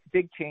 And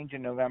big change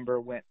in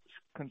November went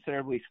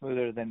considerably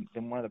smoother than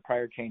one of the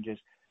prior changes.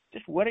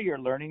 Just what are your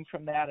learnings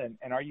from that?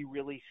 And are you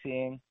really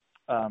seeing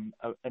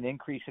an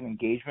increase in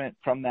engagement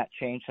from that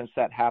change since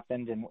that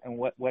happened? And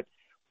what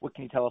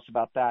can you tell us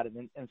about that?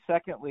 And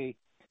secondly,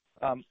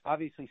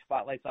 obviously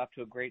Spotlight's off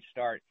to a great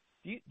start.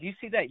 Do you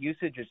see that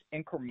usage as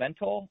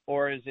incremental,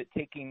 or is it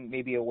taking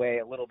maybe away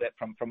a little bit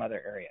from other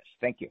areas?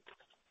 Thank you.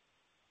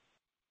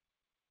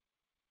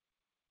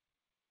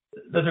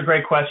 Those are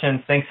great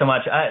questions. Thanks so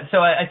much. So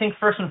I think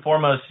first and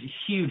foremost,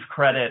 huge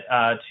credit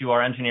to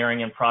our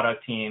engineering and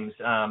product teams,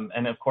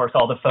 and of course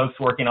all the folks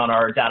working on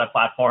our data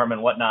platform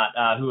and whatnot,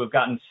 who have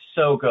gotten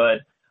so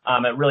good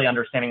at really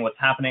understanding what's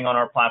happening on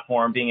our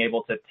platform, being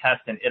able to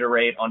test and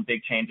iterate on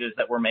big changes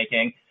that we're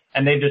making.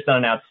 And they've just done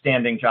an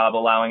outstanding job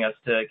allowing us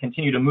to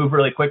continue to move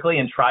really quickly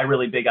and try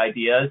really big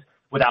ideas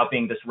without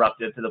being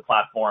disruptive to the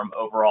platform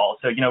overall.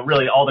 So,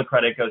 really all the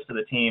credit goes to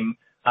the team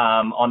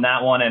on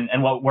that one.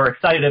 And what we're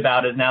excited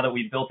about is now that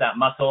we've built that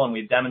muscle and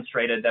we've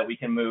demonstrated that we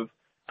can move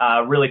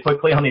really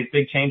quickly on these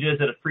big changes,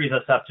 that it frees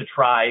us up to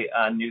try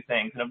new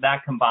things. And if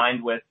that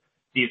combined with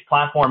these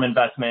platform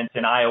investments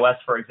in iOS,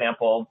 for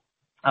example,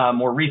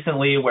 more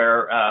recently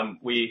where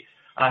we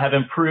have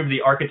improved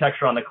the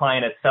architecture on the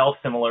client itself,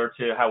 similar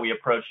to how we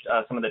approached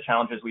some of the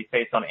challenges we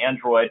faced on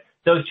Android.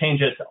 Those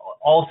changes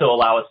also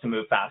allow us to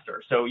move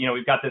faster. So,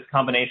 we've got this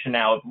combination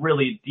now of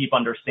really deep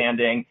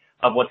understanding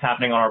of what's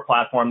happening on our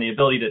platform, the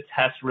ability to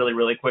test really,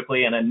 really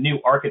quickly, and a new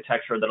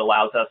architecture that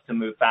allows us to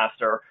move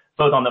faster,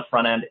 both on the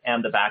front end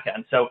and the back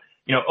end. So,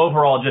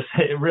 overall, just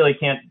really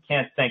can't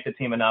thank the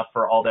team enough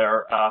for all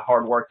their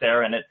hard work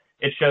there, and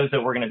it shows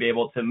that we're going to be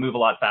able to move a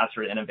lot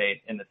faster to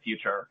innovate in the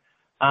future.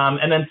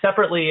 And then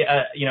separately,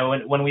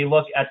 when we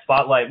look at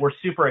Spotlight, we're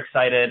super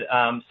excited.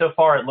 So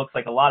far, it looks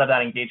like a lot of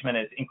that engagement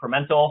is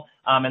incremental,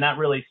 and that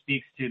really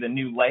speaks to the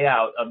new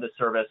layout of the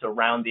service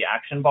around the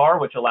action bar,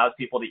 which allows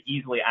people to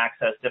easily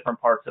access different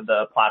parts of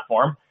the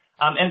platform.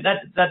 And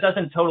that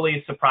doesn't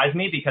totally surprise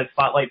me because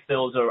Spotlight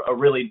fills a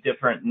really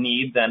different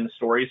need than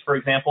Stories, for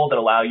example, that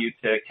allow you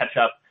to catch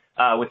up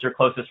with your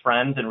closest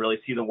friends and really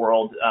see the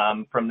world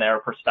from their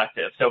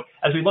perspective. So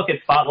as we look at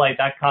Spotlight,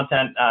 that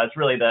content is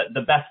really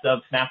the best of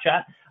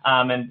Snapchat,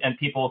 and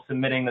people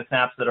submitting the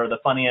snaps that are the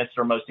funniest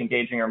or most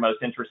engaging or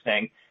most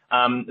interesting.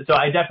 So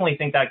I definitely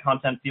think that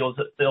content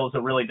fills a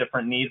really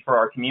different need for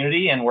our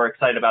community, and we're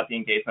excited about the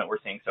engagement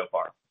we're seeing so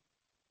far.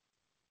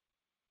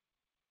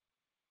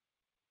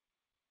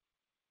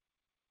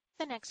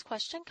 The next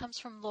question comes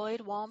from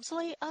Lloyd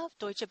Walmsley of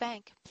Deutsche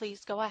Bank.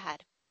 Please go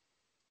ahead.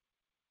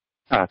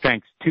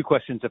 Thanks. Two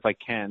questions if I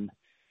can.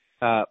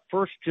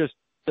 First, just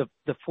the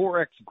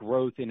 4x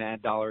growth in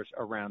ad dollars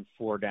around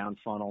 4 down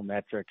funnel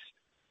metrics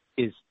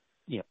is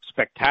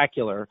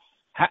spectacular.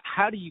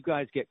 How do you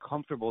guys get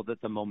comfortable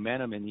that the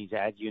momentum in these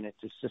ad units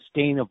is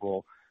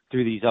sustainable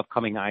through these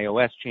upcoming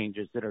iOS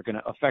changes that are going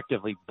to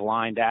effectively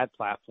blind ad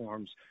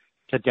platforms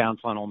to down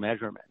funnel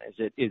measurement?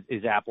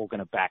 Is Apple going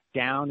to back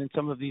down in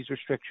some of these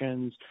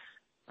restrictions?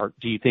 Or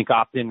do you think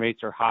opt-in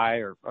rates are high,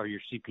 or are your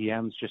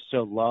CPMs just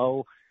so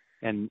low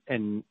and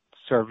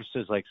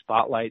services like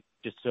Spotlight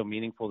just so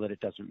meaningful that it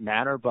doesn't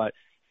matter? But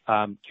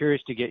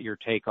curious to get your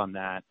take on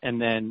that.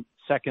 And then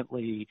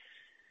secondly,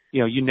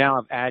 you now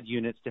have ad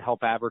units to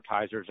help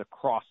advertisers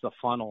across the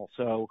funnel.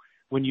 So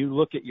when you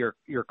look at your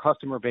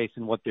customer base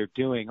and what they're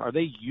doing, are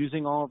they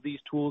using all of these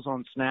tools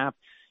on Snap?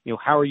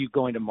 How are you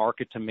going to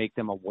market to make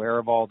them aware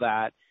of all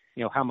that?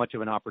 How much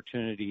of an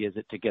opportunity is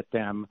it to get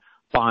them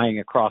buying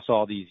across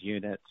all these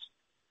units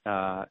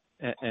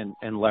and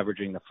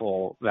leveraging the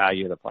full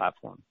value of the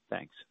platform?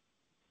 Thanks.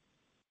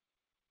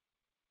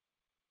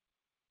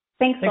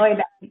 Thanks, Lloyd.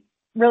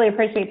 Really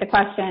appreciate the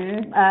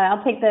question.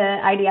 I'll take the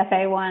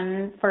IDFA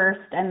one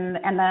first, and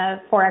the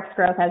 4x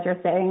growth, as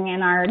you're saying,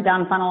 in our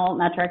down funnel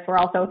metrics. We're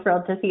also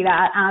thrilled to see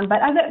that.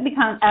 But as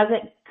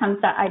it comes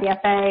to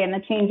IDFA and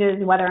the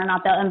changes, whether or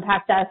not they'll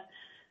impact us,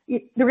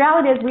 the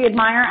reality is we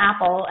admire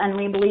Apple, and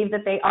we believe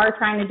that they are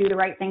trying to do the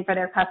right thing for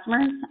their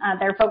customers.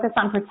 Their focus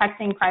on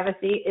protecting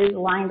privacy is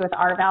aligned with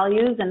our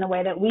values and the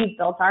way that we've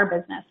built our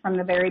business from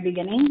the very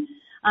beginning.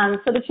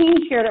 So the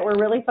change here that we're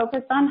really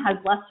focused on has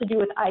less to do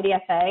with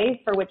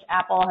IDFA, for which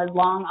Apple has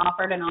long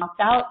offered an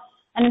opt-out,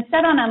 and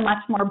instead on a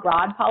much more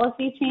broad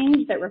policy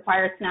change that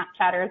requires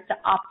Snapchatters to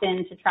opt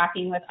in to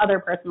tracking with other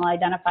personal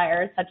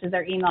identifiers, such as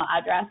their email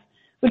address,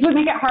 which would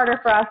make it harder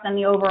for us and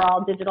the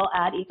overall digital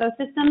ad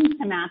ecosystem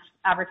to match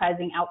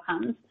advertising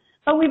outcomes.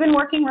 But we've been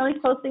working really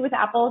closely with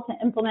Apple to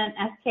implement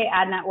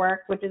SKAdNetwork,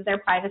 which is their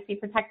privacy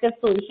protective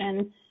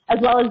solution, as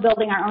well as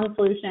building our own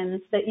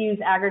solutions that use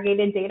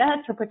aggregated data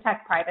to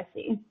protect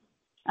privacy.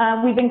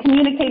 We've been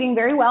communicating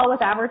very well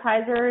with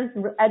advertisers,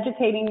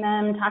 educating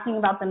them, talking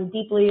about them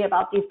deeply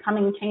about these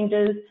coming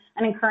changes,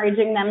 and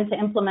encouraging them to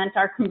implement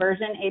our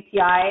conversion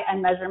API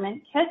and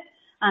measurement kit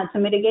to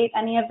mitigate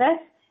any of this.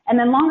 And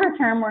then longer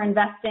term, we're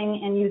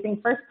investing in using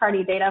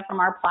first-party data from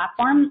our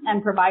platform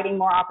and providing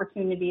more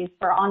opportunities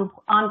for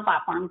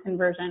on-platform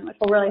conversion, which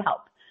will really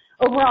help.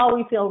 Overall,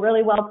 we feel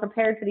really well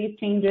prepared for these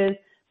changes,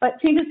 but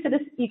changes to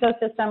this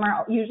ecosystem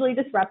are usually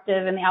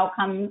disruptive and the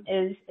outcome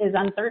is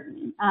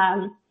uncertain.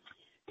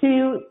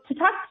 To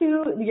talk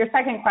to your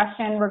second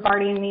question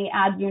regarding the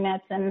ad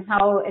units and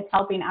how it's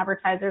helping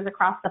advertisers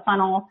across the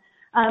funnel,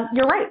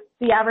 you're right.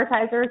 The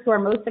advertisers who are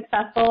most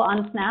successful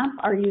on Snap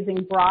are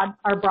using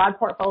our broad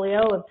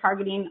portfolio of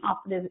targeting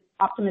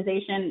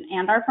optimization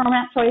and our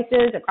format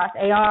choices across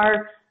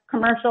AR,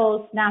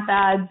 commercials, Snap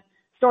ads,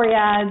 story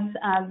ads,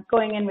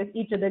 going in with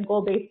each of the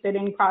goal-based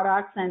bidding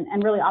products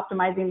and really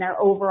optimizing their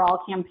overall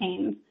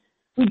campaigns.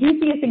 We do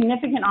see a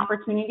significant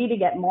opportunity to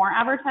get more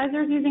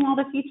advertisers using all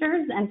the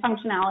features and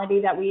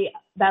functionality that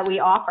we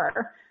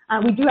offer.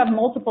 We do have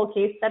multiple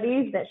case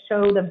studies that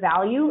show the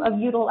value of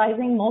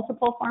utilizing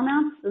multiple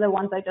formats, the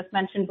ones I just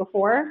mentioned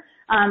before,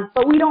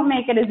 but we don't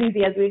make it as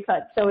easy as we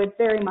could. So it's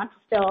very much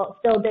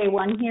still day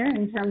one here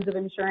in terms of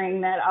ensuring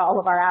that all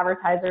of our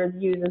advertisers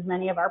use as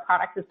many of our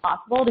products as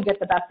possible to get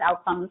the best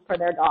outcomes for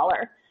their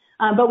dollar.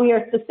 But we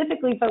are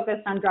specifically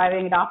focused on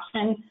driving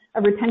adoption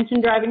of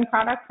retention-driving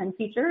products and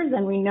features,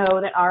 and we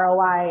know that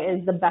ROI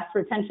is the best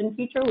retention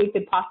feature we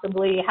could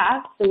possibly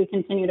have, so we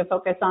continue to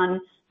focus on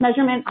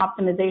measurement,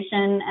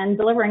 optimization, and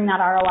delivering that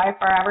ROI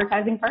for our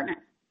advertising partners.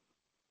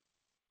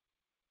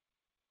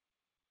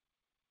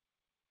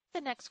 The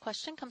next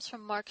question comes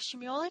from Mark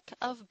Shmulik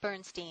of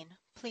Bernstein.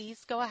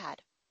 Please go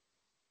ahead.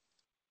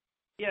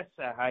 Yes,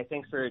 hi.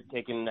 Thanks for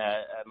taking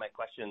my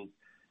questions.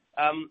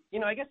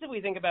 I guess if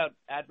we think about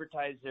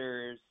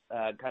advertisers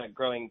kind of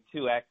growing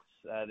 2x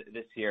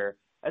this year,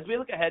 as we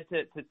look ahead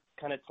to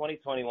kind of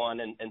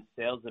 2021 and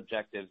sales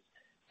objectives,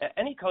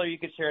 any color you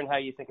could share on how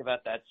you think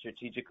about that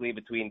strategically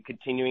between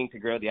continuing to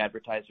grow the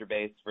advertiser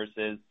base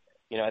versus,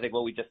 I think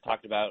what we just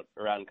talked about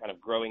around kind of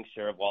growing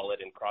share of wallet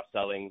and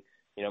cross-selling,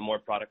 more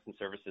products and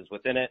services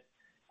within it.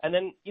 And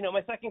then,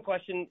 my second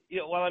question,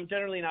 while I'm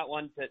generally not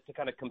one to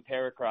kind of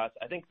compare across,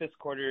 I think this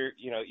quarter,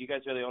 you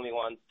guys are the only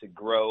ones to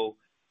grow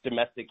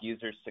domestic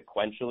users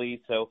sequentially.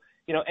 So,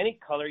 any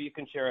color you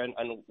can share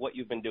on what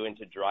you've been doing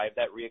to drive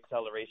that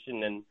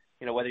reacceleration and,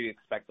 whether you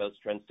expect those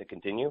trends to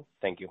continue?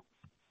 Thank you.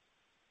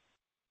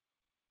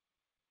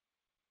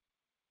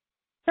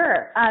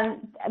 Sure.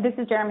 This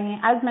is Jeremy.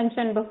 As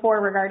mentioned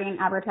before regarding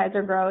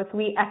advertiser growth,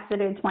 we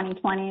exited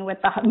 2020 with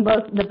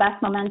the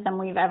best momentum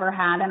we've ever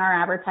had in our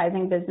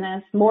advertising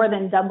business, more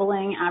than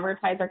doubling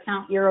advertiser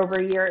count year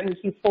over year in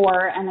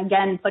Q4, and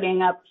again,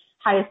 putting up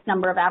highest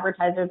number of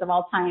advertisers of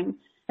all time.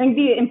 I think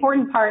the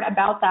important part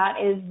about that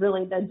is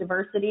really the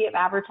diversity of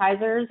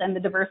advertisers and the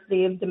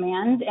diversity of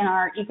demand in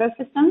our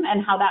ecosystem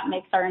and how that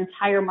makes our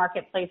entire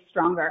marketplace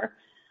stronger.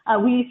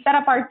 We set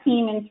up our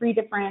team in three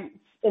different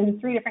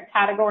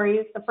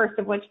categories, the first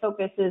of which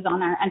focuses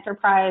on our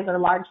enterprise or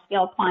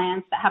large-scale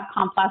clients that have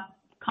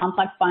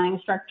complex buying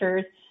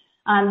structures.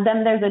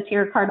 Then there's a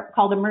tier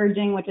called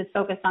emerging, which is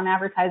focused on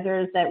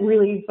advertisers that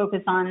really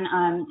focus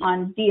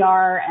on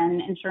DR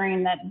and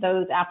ensuring that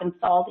those app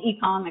installs,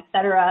 e-com, et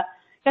cetera,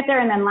 get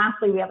there. And then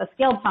lastly, we have a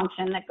scaled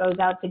function that goes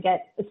out to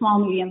get the small,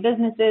 medium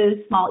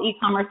businesses, small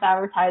e-commerce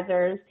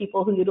advertisers,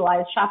 people who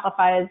utilize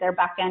Shopify as their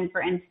backend,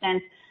 for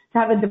instance, to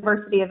have a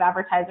diversity of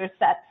advertiser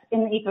sets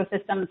in the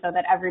ecosystem so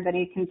that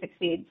everybody can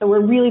succeed. So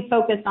we're really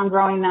focused on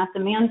growing that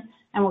demand,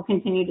 and we'll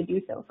continue to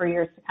do so for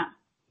years to come.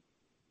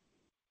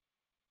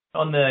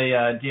 On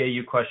the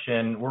DAU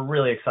question, we're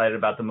really excited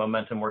about the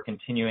momentum we're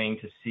continuing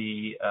to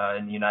see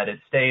in the United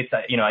States.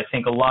 I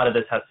think a lot of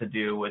this has to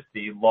do with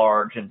the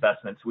large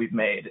investments we've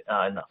made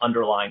in the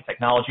underlying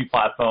technology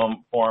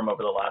platform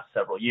over the last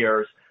several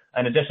years,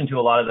 in addition to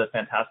a lot of the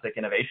fantastic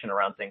innovation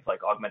around things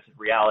like augmented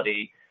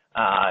reality,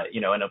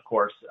 and of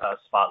course,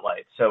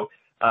 Spotlight. So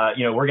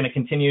we're going to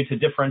continue to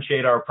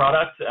differentiate our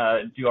product,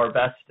 do our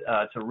best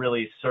to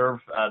really serve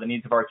the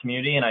needs of our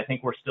community. And I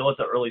think we're still at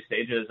the early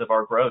stages of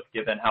our growth,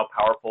 given how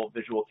powerful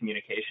visual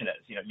communication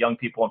is. Young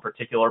people in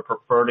particular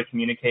prefer to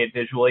communicate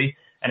visually,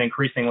 and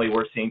increasingly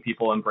we're seeing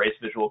people embrace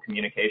visual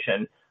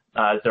communication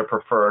as their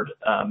preferred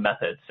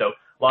method. So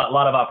a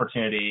lot of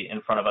opportunity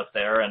in front of us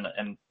there,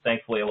 and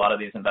thankfully a lot of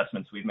these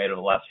investments we've made over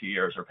the last few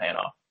years are paying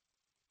off.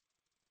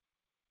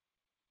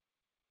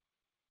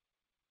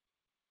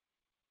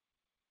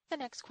 The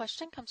next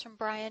question comes from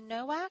Brian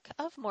Nowak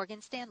of Morgan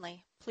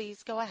Stanley.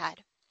 Please go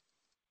ahead.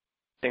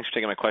 Thanks for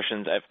taking my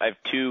questions. I have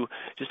two.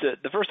 Just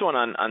the first one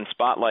on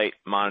Spotlight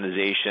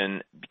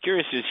monetization. Be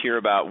curious to just hear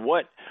about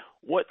what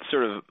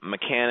sort of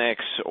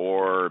mechanics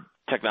or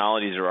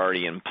technologies are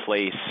already in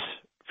place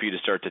for you to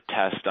start to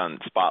test on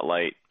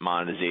Spotlight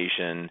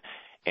monetization,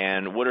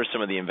 and what are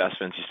some of the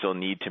investments you still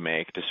need to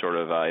make to sort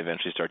of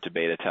eventually start to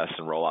beta test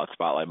and roll out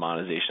Spotlight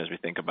monetization as we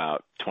think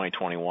about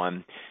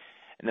 2021?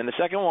 And then the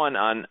second one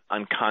on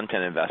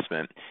content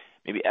investment.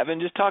 Maybe Evan,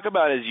 just talk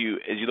about as you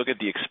look at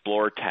the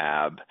Explore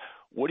tab,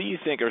 what do you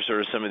think are sort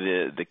of some of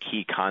the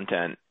key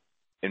content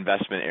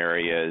investment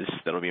areas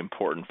that will be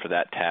important for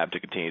that tab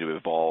to continue to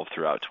evolve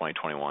throughout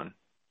 2021?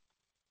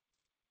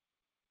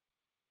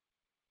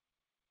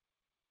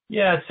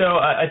 Yeah, so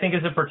I think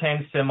as it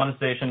pertains to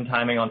monetization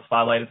timing on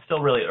Spotlight, it's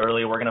still really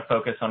early. We're going to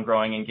focus on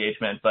growing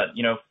engagement, but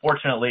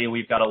fortunately,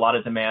 we've got a lot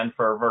of demand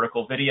for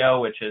vertical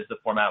video, which is the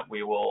format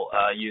we will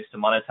use to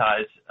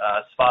monetize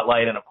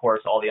Spotlight, and of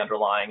course, all the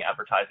underlying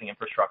advertising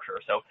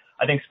infrastructure. So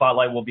I think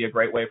Spotlight will be a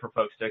great way for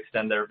folks to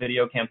extend their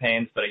video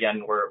campaigns, but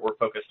again, we're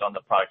focused on the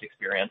product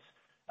experience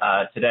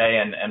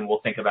today, and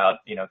we'll think about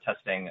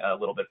testing a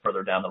little bit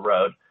further down the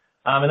road.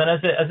 And then as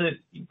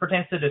it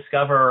pertains to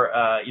Discover,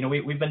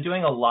 we've been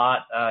doing a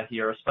lot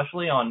here,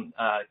 especially on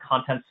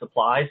content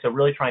supply. So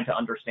really trying to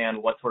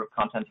understand what sort of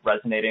content's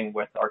resonating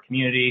with our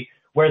community,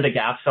 where the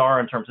gaps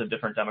are in terms of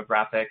different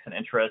demographics and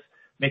interests,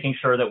 making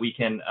sure that we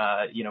can,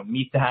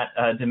 meet that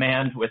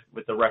demand with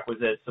the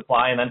requisite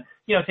supply, and then,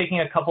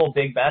 taking a couple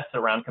big bets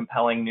around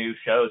compelling new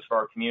shows for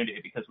our community,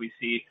 because we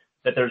see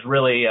that there's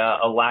really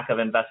a lack of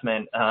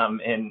investment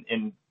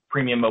in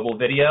premium mobile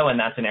video, and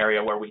that's an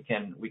area where we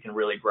can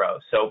really grow.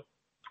 So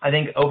I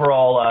think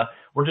overall,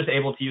 we're just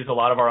able to use a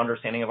lot of our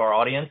understanding of our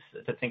audience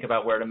to think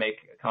about where to make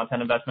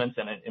content investments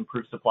and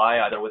improve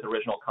supply, either with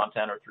original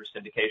content or through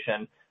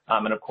syndication,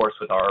 and of course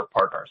with our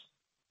partners.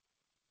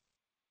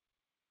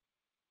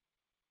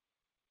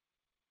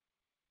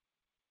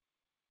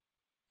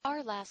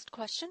 Our last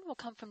question will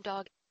come from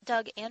Doug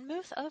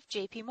Anmuth of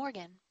JP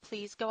Morgan.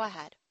 Please go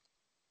ahead.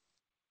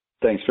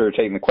 Thanks for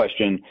taking the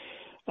question.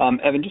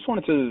 Evan, just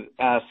wanted to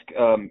ask,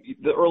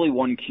 the early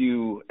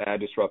 1Q ad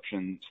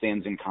disruption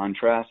stands in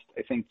contrast,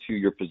 I think, to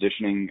your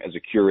positioning as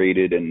a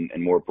curated and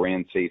more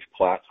brand-safe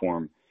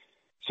platform.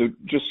 So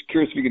just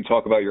curious if you can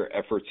talk about your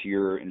efforts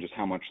here and just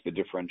how much the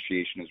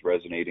differentiation is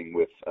resonating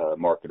with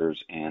marketers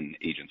and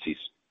agencies.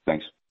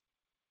 Thanks.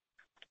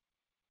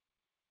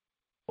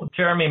 Well,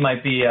 Jeremy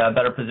might be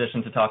better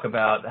positioned to talk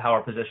about how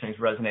our positioning is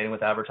resonating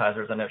with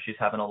advertisers. I know she's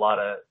having a lot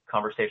of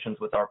conversations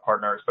with our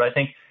partners, but I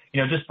think,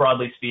 just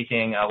broadly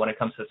speaking, when it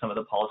comes to some of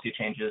the policy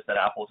changes that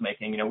Apple's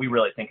making, we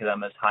really think of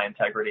them as high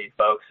integrity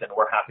folks, and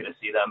we're happy to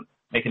see them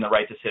making the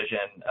right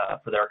decision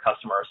for their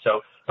customers.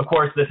 So, of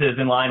course, this is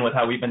in line with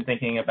how we've been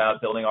thinking about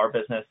building our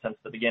business since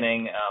the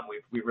beginning.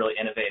 We've really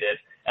innovated,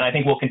 and I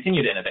think we'll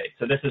continue to innovate.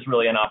 So this is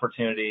really an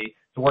opportunity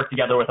to work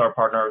together with our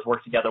partners,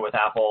 work together with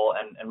Apple,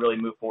 and really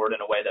move forward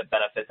in a way that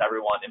benefits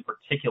everyone, in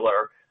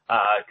particular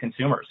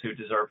consumers who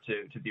deserve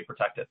to be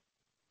protected.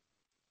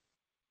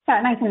 Yeah,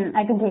 and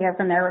I can take it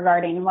from there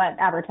regarding what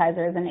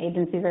advertisers and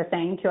agencies are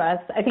saying to us.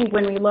 I think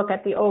when we look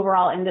at the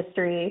overall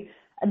industry,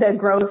 the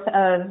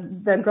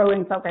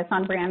growing focus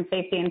on brand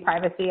safety and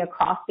privacy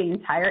across the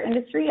entire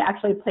industry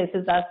actually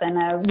places us in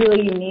a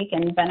really unique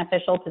and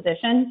beneficial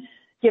position,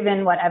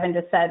 given what Evan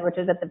just said, which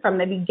is that from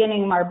the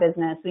beginning of our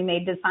business, we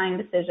made design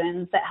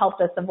decisions that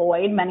helped us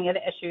avoid many of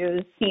the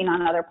issues seen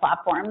on other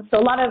platforms. So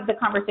a lot of the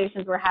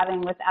conversations we're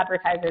having with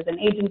advertisers and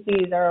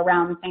agencies are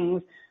around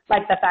things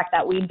like the fact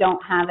that we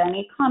don't have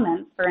any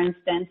comments, for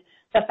instance,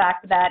 the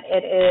fact that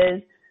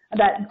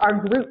our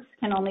groups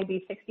can only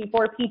be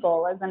 64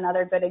 people is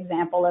another good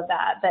example of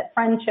that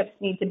friendships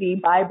need to be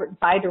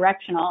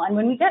bi-directional. And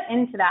when we get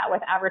into that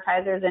with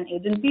advertisers and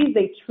agencies,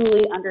 they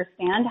truly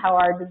understand how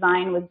our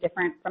design was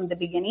different from the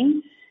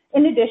beginning.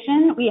 In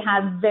addition, we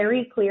have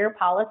very clear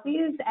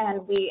policies,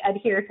 and we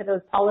adhere to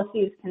those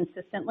policies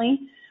consistently.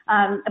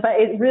 But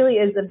it really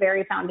is the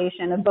very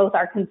foundation of both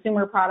our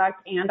consumer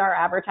product and our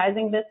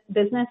advertising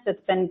business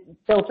that's been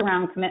built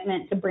around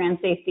commitment to brand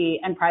safety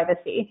and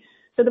privacy.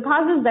 So the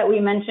positives that we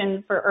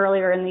mentioned for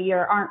earlier in the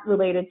year aren't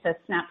related to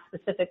Snap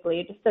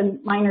specifically, just a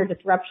minor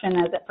disruption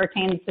as it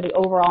pertains to the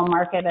overall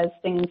market as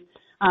things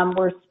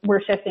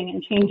were shifting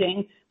and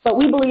changing. But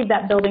we believe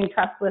that building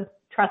trust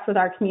with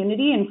our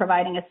community and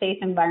providing a safe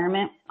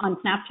environment on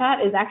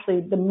Snapchat is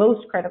actually the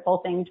most critical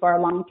thing to our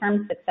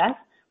long-term success,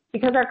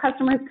 because our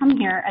customers come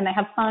here and they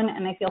have fun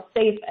and they feel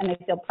safe and they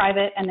feel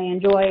private and they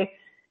enjoy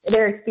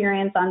their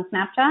experience on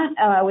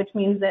Snapchat, which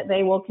means that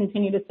they will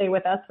continue to stay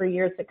with us for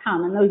years to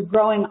come. And those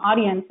growing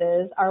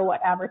audiences are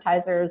what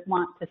advertisers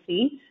want to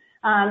see.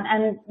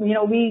 And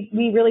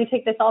we really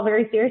take this all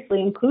very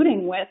seriously,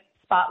 including with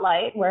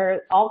Spotlight,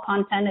 where all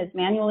content is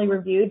manually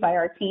reviewed by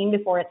our team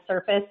before it's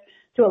surfaced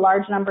to a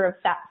large number of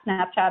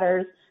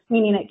Snapchatters,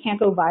 meaning it can't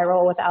go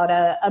viral without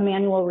a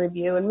manual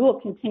review. And we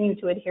will continue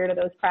to adhere to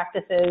those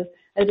practices.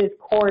 It is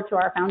core to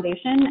our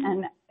foundation.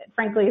 And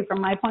frankly, from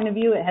my point of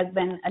view, it has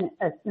been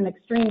an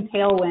extreme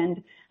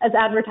tailwind as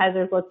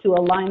advertisers look to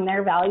align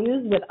their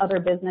values with other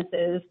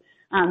businesses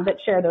that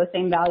share those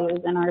same values,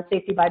 and our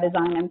safety by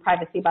design and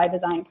privacy by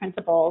design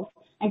principles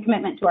and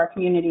commitment to our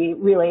community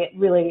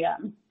really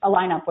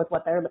align up with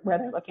where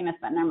they're looking to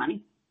spend their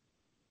money.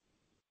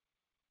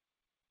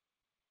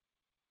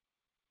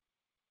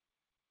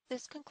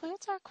 This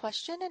concludes our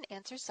question and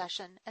answer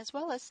session, as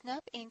well as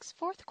Snap Inc.'s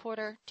fourth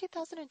quarter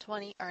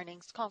 2020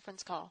 earnings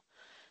conference call.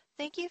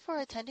 Thank you for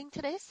attending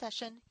today's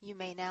session. You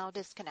may now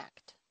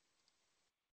disconnect.